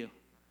want me to do.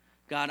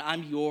 God,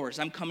 I'm yours.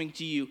 I'm coming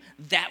to you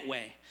that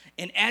way.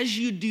 And as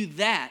you do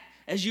that,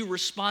 as you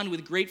respond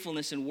with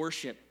gratefulness and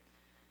worship,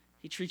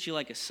 he treats you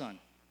like a son.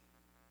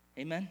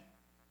 Amen?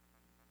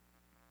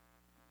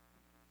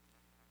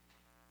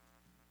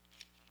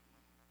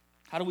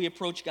 How do we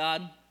approach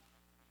God?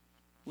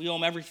 We owe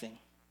him everything.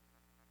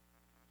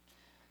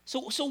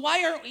 So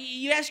why are,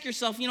 you ask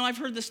yourself, I've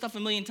heard this stuff a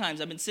million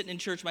times. I've been sitting in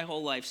church my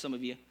whole life, some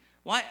of you.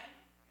 Why?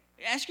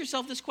 Ask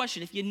yourself this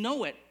question. If you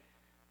know it,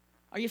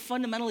 are you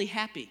fundamentally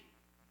happy?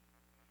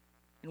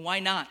 And why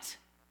not?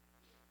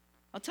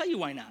 I'll tell you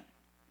why not.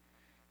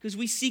 Because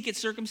we seek it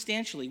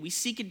circumstantially. We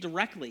seek it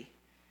directly.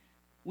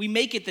 We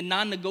make it the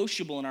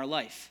non-negotiable in our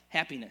life,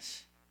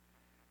 happiness,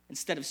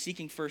 instead of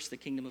seeking first the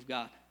kingdom of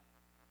God.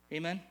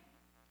 Amen?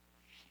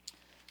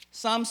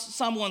 Psalm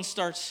 1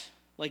 starts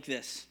like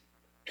this.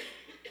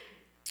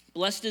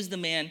 Blessed is the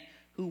man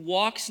who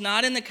walks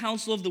not in the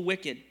counsel of the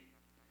wicked,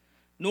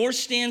 nor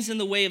stands in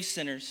the way of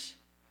sinners,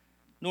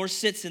 nor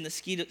sits in the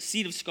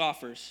seat of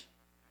scoffers,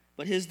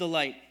 but his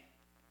delight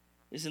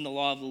is in the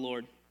law of the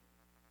Lord.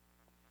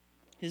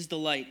 His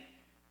delight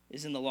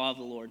is in the law of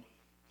the Lord.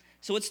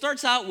 So it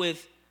starts out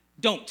with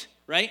don't,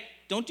 right?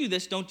 Don't do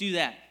this, don't do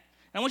that.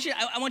 And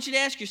I want you to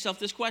ask yourself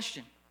this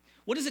question.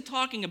 What is it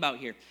talking about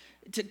here?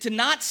 To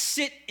not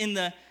sit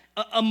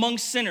among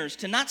sinners,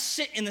 to not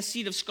sit in the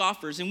seat of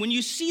scoffers. And when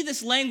you see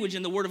this language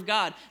in the Word of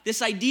God,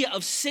 this idea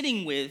of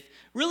sitting with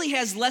really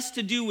has less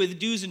to do with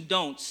do's and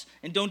don'ts,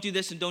 and don't do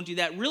this and don't do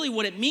that. Really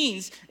what it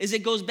means is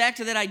it goes back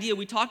to that idea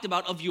we talked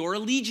about of your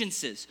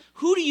allegiances.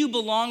 Who do you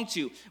belong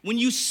to? When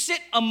you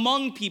sit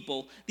among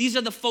people, these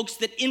are the folks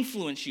that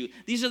influence you.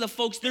 These are the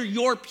folks, they're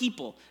your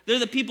people. They're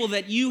the people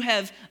that you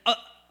have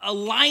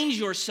aligned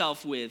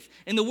yourself with.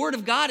 And the Word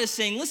of God is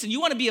saying, listen,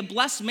 you want to be a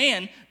blessed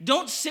man,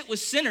 don't sit with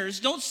sinners,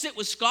 don't sit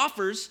with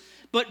scoffers,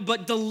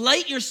 but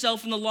delight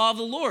yourself in the law of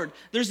the Lord.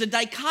 There's a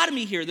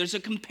dichotomy here. There's a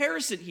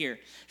comparison here.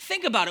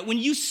 Think about it. When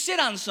you sit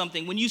on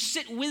something, when you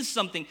sit with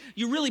something,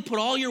 you really put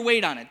all your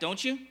weight on it,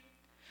 don't you?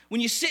 When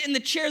you sit in the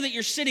chair that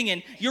you're sitting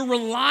in, you're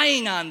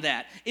relying on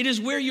that. It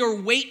is where your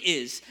weight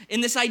is.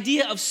 And this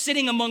idea of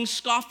sitting among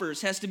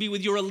scoffers has to be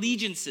with your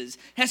allegiances,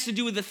 has to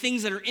do with the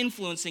things that are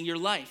influencing your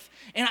life.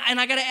 And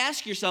I got to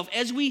ask yourself,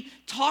 as we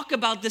talk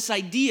about this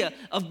idea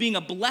of being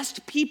a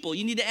blessed people,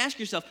 you need to ask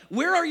yourself,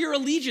 where are your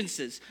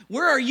allegiances?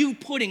 Where are you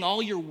putting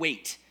all your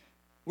weight?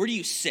 Where do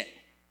you sit?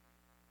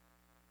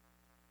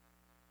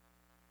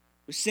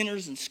 With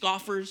sinners and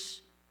scoffers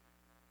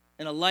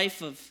in a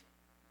life of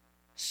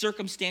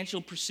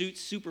circumstantial pursuits,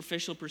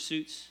 superficial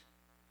pursuits?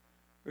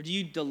 Or do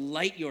you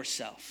delight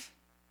yourself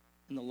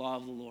in the law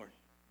of the Lord?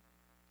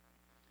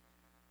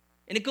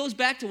 And it goes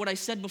back to what I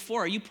said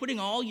before. Are you putting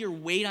all your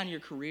weight on your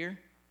career?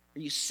 Are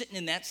you sitting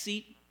in that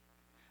seat?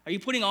 Are you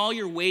putting all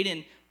your weight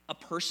in a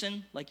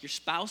person like your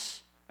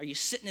spouse? Are you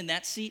sitting in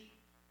that seat?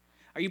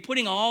 Are you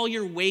putting all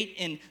your weight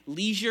in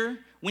leisure?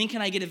 When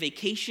can I get a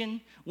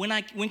vacation? When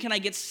can I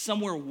get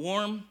somewhere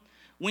warm?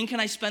 When can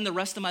I spend the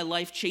rest of my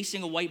life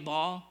chasing a white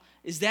ball?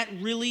 Is that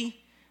really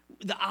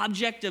the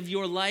object of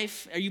your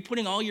life? Are you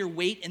putting all your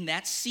weight in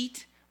that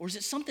seat? Or is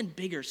it something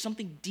bigger,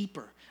 something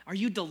deeper? Are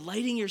you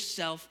delighting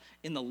yourself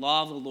in the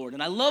law of the Lord?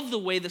 And I love the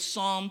way the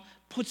psalm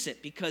puts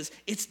it because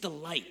it's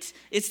delight.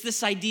 It's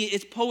this idea,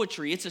 it's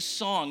poetry, it's a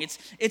song,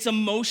 it's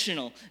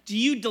emotional. Do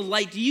you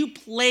delight? Do you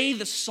play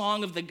the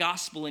song of the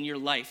gospel in your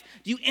life?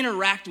 Do you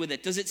interact with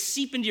it? Does it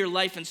seep into your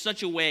life in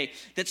such a way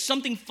that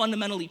something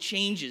fundamentally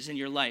changes in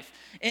your life?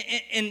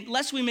 And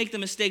lest we make the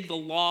mistake, the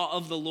law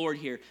of the Lord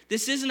here.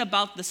 This isn't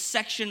about the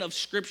section of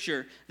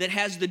Scripture that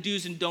has the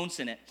do's and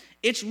don'ts in it.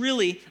 It's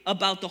really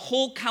about the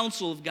whole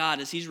counsel of God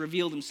as he's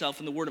revealed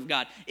himself in the Word of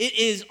God. It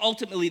is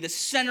ultimately the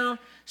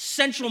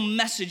central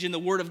message in the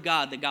Word of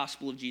God, the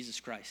gospel of Jesus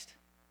Christ.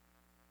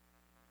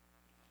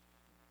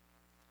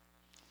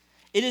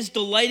 It is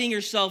delighting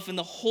yourself in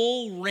the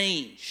whole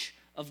range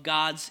of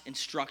God's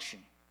instruction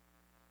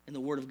in the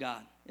Word of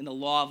God, in the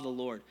law of the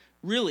Lord.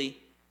 Really,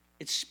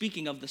 it's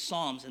speaking of the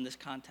Psalms in this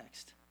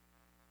context.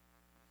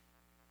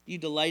 Do you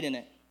delight in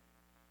it?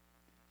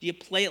 Do you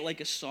play it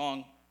like a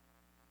song?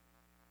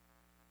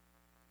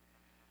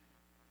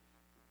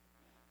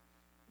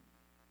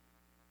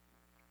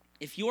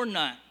 If you're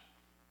not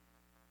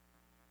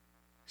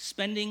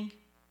spending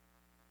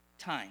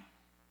time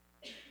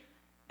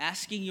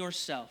asking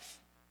yourself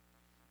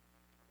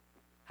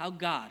how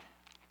God,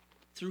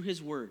 through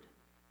his word,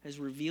 has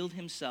revealed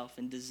himself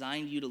and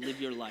designed you to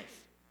live your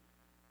life,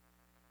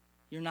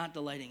 you're not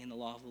delighting in the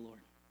law of the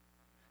Lord.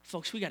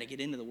 Folks, we got to get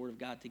into the Word of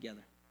God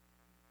together.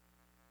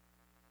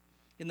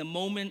 In the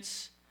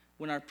moments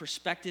when our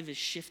perspective is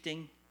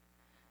shifting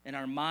and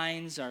our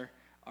minds are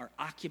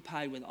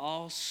occupied with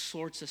all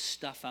sorts of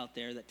stuff out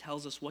there that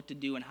tells us what to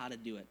do and how to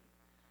do it.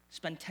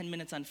 Spend 10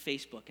 minutes on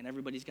Facebook and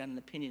everybody's got an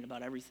opinion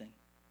about everything.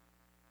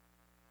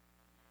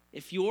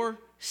 If you're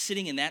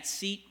sitting in that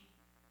seat,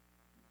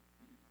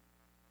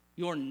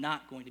 you're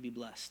not going to be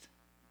blessed.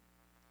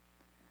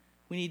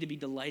 We need to be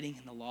delighting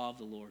in the law of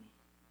the Lord.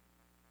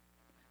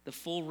 The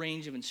full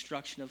range of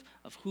instruction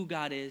of who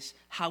God is,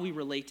 how we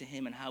relate to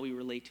him, and how we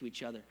relate to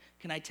each other.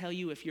 Can I tell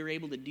you, if you're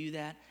able to do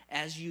that,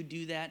 as you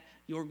do that,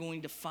 you're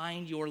going to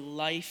find your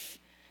life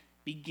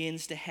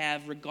begins to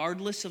have,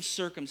 regardless of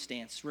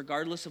circumstance,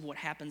 regardless of what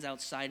happens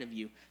outside of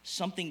you,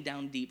 something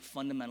down deep,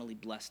 fundamentally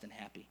blessed and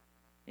happy.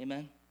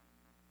 Amen?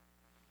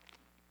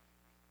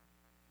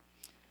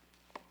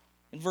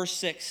 In verse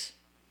 6,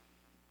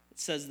 it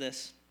says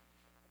this.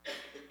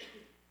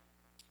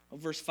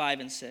 Verse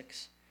 5 and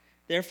 6.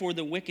 Therefore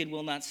the wicked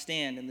will not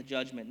stand in the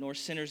judgment, nor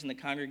sinners in the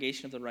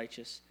congregation of the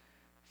righteous.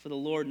 For the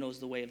Lord knows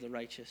the way of the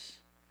righteous,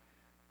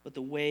 but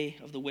the way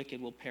of the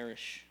wicked will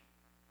perish.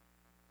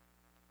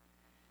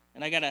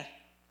 And I gotta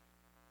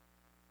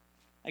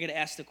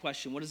ask the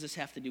question, what does this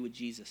have to do with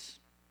Jesus?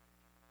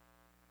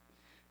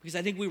 Because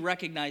I think we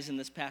recognize in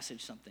this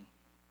passage something.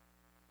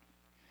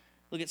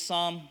 Look at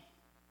Psalm.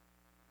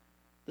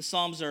 The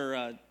Psalms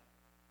are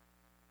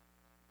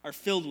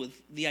filled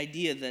with the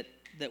idea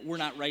that we're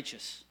not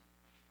righteous.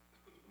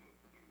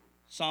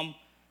 Psalm,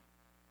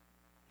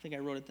 I think I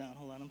wrote it down.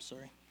 Hold on, I'm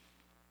sorry.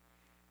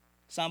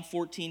 Psalm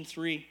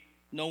 14:3,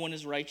 no one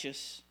is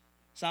righteous.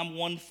 Psalm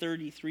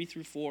 130, 3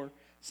 through 4.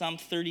 Psalm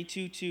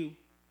 32:2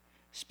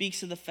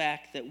 speaks of the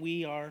fact that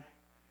we are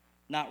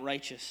not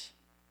righteous,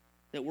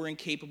 that we're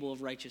incapable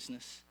of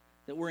righteousness,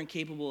 that we're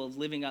incapable of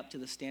living up to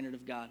the standard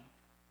of God.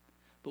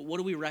 But what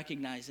do we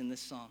recognize in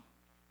this psalm?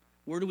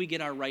 Where do we get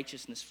our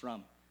righteousness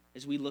from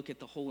as we look at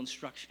the whole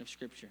instruction of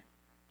Scripture?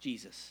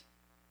 Jesus.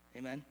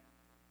 Amen?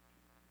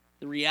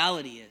 The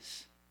reality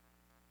is,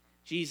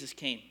 Jesus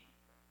came.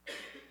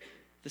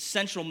 The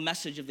central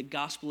message of the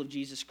gospel of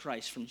Jesus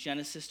Christ from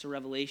Genesis to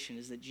Revelation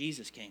is that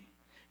Jesus came,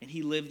 and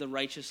he lived the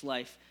righteous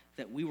life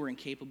that we were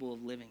incapable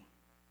of living.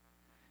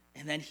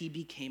 And then he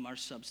became our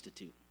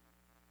substitute.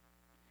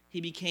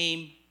 He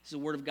became, as the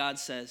Word of God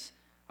says,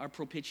 our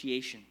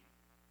propitiation.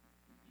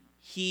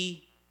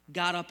 He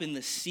got up in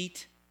the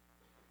seat.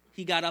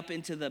 He got up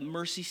into the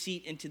mercy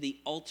seat, into the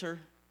altar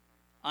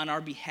on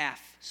our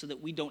behalf so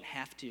that we don't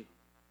have to.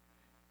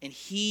 And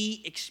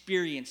he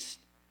experienced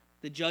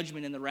the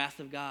judgment and the wrath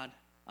of God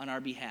on our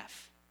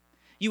behalf.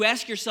 You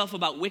ask yourself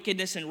about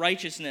wickedness and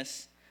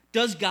righteousness.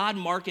 Does God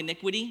mark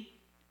iniquity?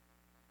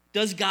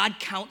 Does God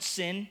count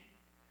sin?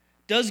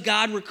 Does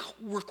God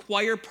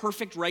require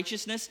perfect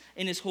righteousness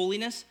in his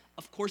holiness?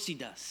 Of course he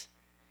does.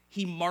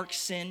 He marks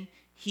sin.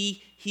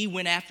 He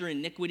went after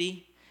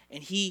iniquity,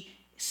 and he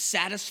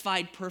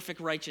satisfied perfect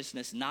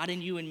righteousness, not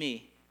in you and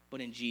me, but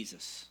in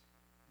Jesus.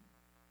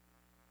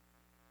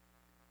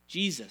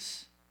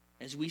 Jesus,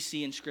 as we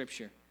see in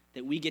Scripture,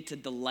 that we get to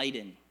delight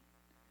in,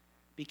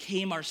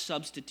 became our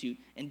substitute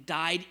and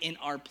died in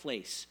our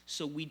place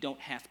so we don't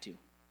have to.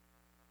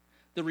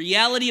 The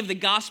reality of the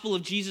gospel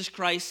of Jesus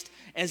Christ,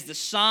 as the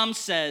psalm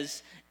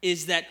says,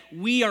 is that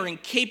we are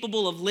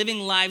incapable of living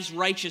lives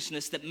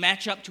righteousness that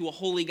match up to a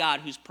holy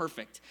God who's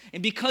perfect.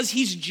 And because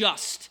he's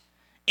just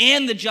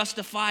and the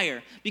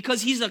justifier,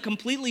 because he's a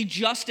completely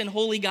just and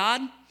holy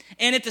God,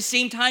 and at the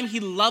same time he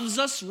loves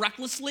us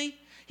recklessly,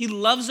 he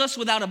loves us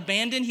without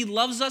abandon, he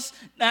loves us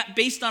not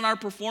based on our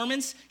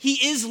performance, he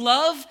is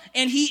love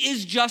and he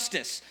is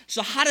justice.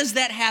 So how does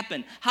that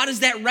happen? How does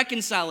that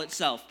reconcile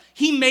itself?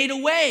 He made a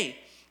way.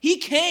 He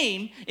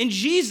came, and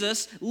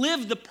Jesus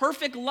lived the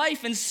perfect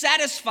life and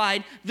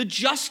satisfied the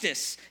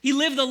justice. He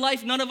lived the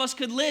life none of us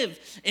could live.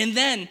 And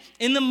then,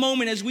 in the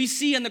moment, as we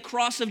see on the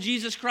cross of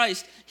Jesus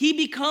Christ, he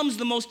becomes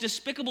the most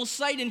despicable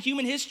sight in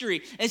human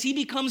history as he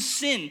becomes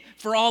sin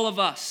for all of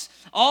us.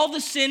 All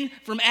the sin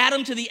from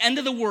Adam to the end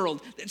of the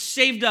world that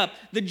saved up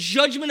the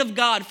judgment of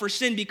God for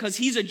sin because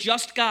he's a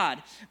just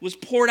God was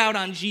poured out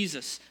on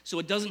Jesus. So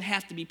it doesn't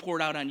have to be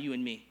poured out on you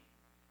and me.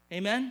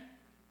 Amen?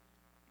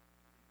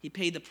 He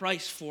paid the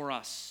price for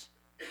us.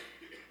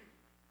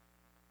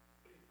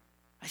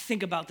 I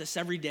think about this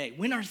every day.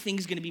 When are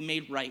things going to be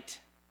made right?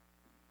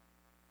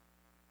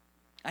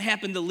 I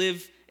happen to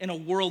live in a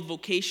world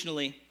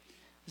vocationally,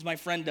 as my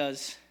friend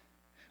does,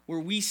 where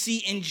we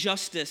see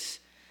injustice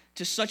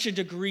to such a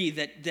degree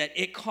that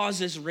it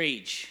causes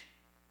rage.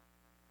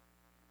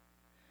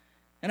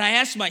 And I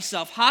ask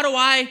myself, how do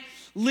I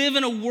live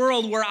in a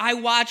world where I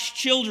watch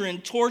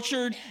children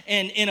tortured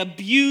and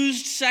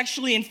abused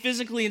sexually and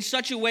physically in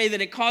such a way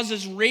that it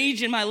causes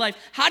rage in my life?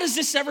 How does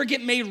this ever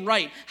get made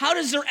right? How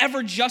does there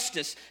ever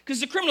justice? Because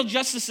the criminal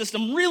justice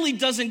system really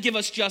doesn't give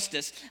us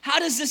justice. How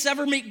does this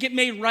ever get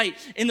made right?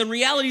 In the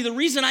reality, the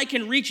reason I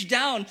can reach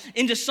down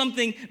into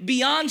something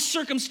beyond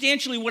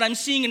circumstantially what I'm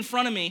seeing in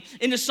front of me,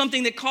 into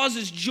something that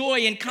causes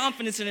joy and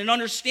confidence and an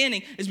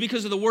understanding, is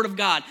because of the Word of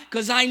God.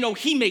 Because I know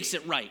he makes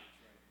it right.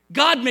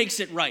 God makes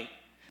it right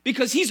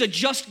because he's a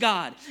just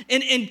God.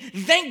 And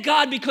thank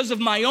God because of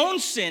my own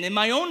sin and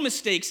my own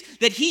mistakes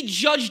that he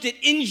judged it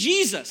in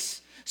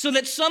Jesus so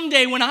that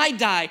someday when I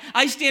die,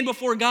 I stand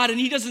before God and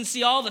he doesn't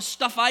see all the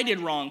stuff I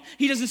did wrong.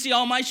 He doesn't see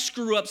all my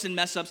screw-ups and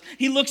mess-ups.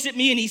 He looks at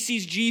me and he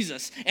sees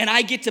Jesus, and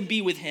I get to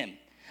be with him.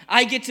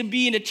 I get to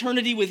be in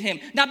eternity with him,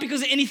 not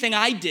because of anything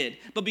I did,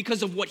 but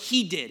because of what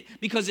he did,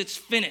 because it's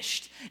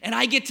finished. And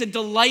I get to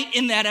delight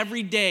in that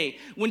every day.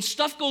 When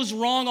stuff goes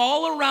wrong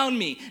all around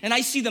me and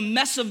I see the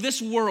mess of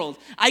this world,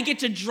 I get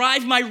to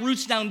drive my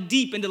roots down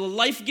deep into the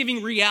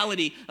life-giving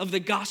reality of the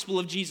gospel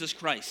of Jesus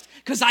Christ,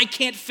 because I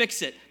can't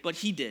fix it, but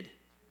he did.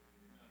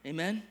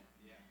 Amen?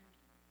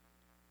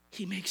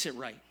 He makes it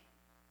right.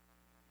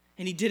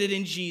 And he did it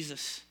in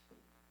Jesus.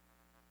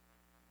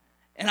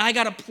 And I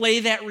got to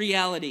play that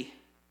reality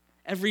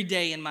every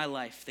day in my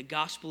life, the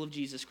gospel of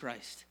Jesus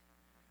Christ.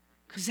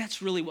 Because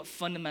that's really what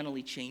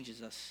fundamentally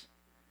changes us.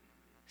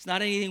 It's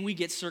not anything we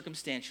get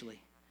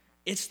circumstantially.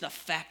 It's the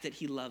fact that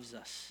he loves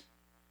us.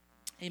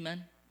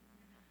 Amen.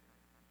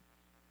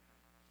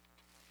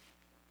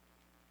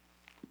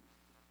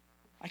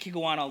 I could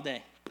go on all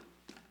day.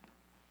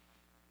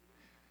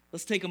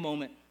 Let's take a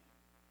moment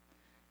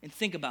and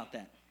think about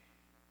that.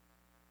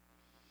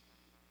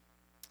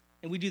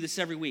 And we do this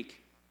every week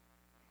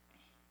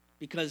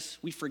because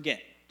we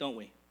forget, don't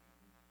we?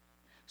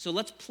 So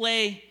let's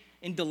play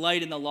and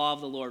delight in the law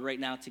of the Lord right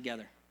now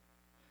together.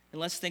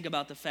 And let's think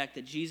about the fact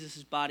that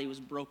Jesus' body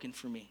was broken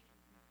for me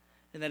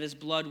and that his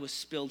blood was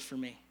spilled for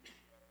me.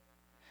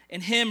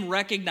 And him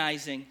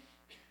recognizing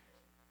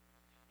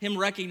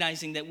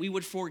that we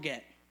would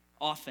forget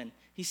often.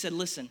 He said,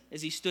 listen,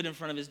 as he stood in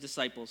front of his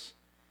disciples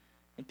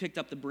and picked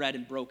up the bread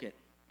and broke it.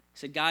 He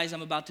said, guys,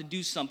 I'm about to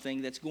do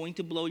something that's going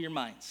to blow your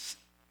minds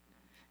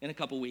in a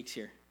couple weeks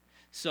here.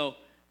 So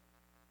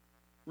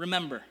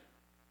remember,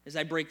 as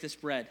I break this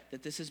bread,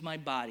 that this is my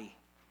body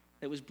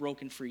that was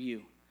broken for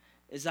you.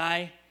 As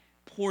I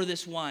pour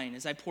this wine,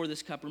 as I pour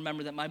this cup,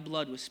 remember that my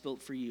blood was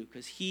spilt for you,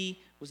 because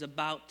he was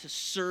about to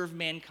serve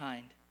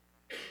mankind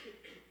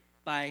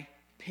by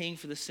paying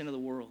for the sin of the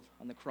world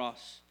on the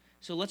cross.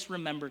 So let's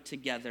remember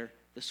together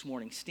this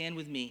morning. Stand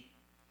with me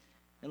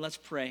and let's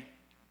pray.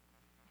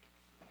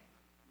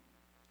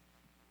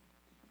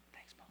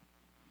 Thanks, Paul.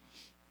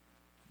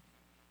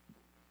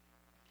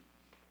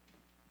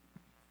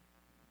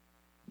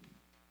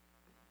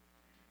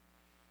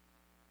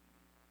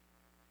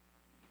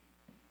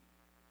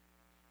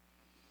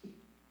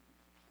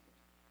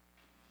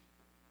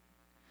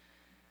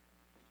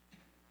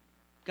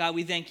 God,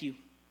 we thank you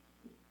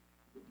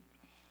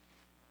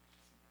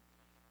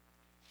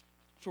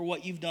for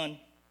what you've done.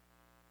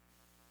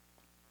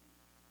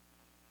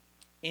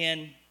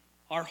 And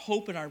our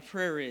hope and our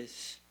prayer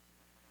is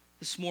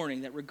this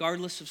morning that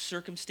regardless of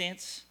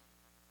circumstance,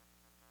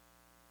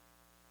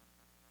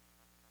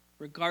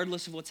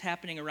 regardless of what's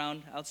happening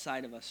around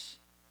outside of us,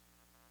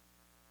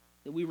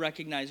 that we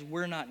recognize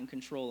we're not in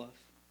control of.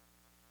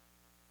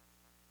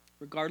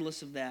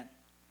 Regardless of that,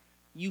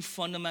 you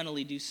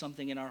fundamentally do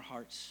something in our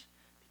hearts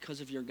because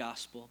of your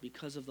gospel,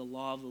 because of the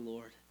law of the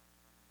Lord,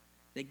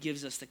 that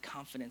gives us the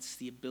confidence,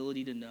 the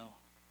ability to know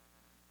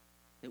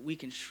that we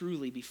can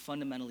truly be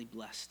fundamentally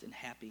blessed and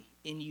happy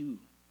in you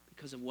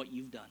because of what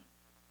you've done.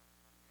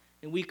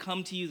 And we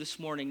come to you this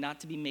morning not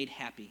to be made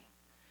happy.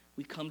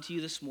 We come to you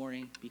this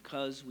morning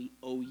because we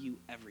owe you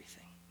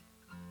everything.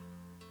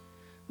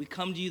 We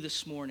come to you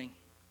this morning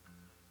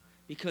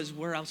because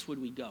where else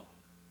would we go?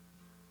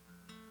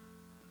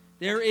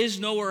 There is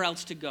nowhere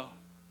else to go.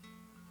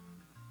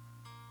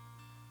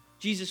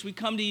 Jesus, we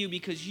come to you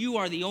because you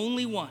are the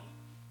only one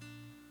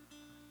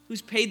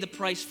who's paid the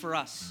price for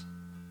us.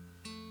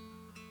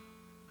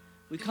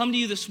 We come to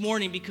you this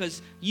morning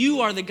because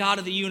you are the God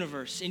of the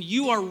universe, and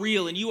you are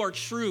real, and you are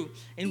true,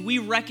 and we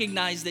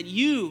recognize that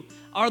you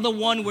are the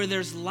one where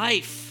there's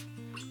life.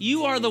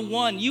 You are the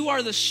one, you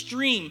are the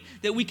stream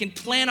that we can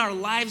plan our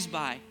lives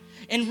by.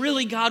 And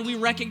really, God, we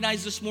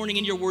recognize this morning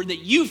in your word that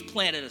you've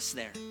planted us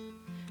there.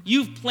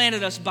 You've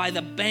planted us by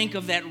the bank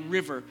of that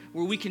river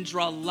where we can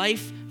draw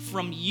life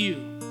from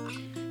you.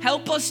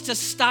 Help us to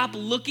stop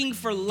looking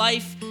for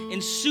life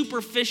in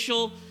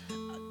superficial,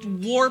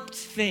 warped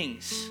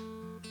things.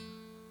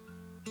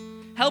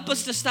 Help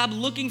us to stop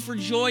looking for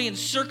joy in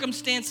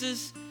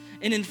circumstances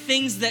and in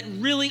things that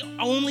really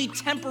only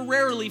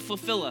temporarily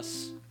fulfill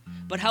us,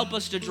 but help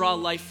us to draw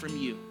life from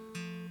you.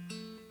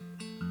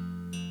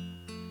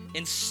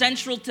 And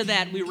central to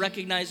that, we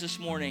recognize this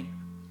morning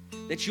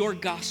that your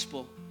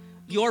gospel,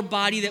 your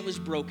body that was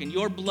broken,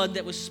 your blood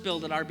that was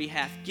spilled on our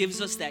behalf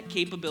gives us that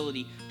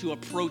capability to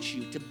approach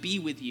you, to be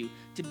with you,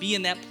 to be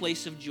in that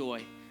place of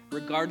joy,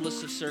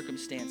 regardless of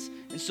circumstance.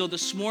 And so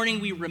this morning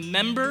we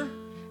remember,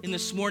 and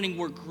this morning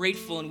we're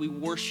grateful and we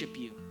worship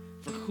you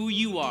for who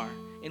you are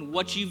and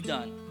what you've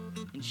done.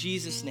 In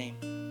Jesus'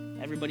 name,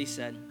 everybody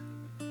said,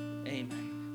 amen.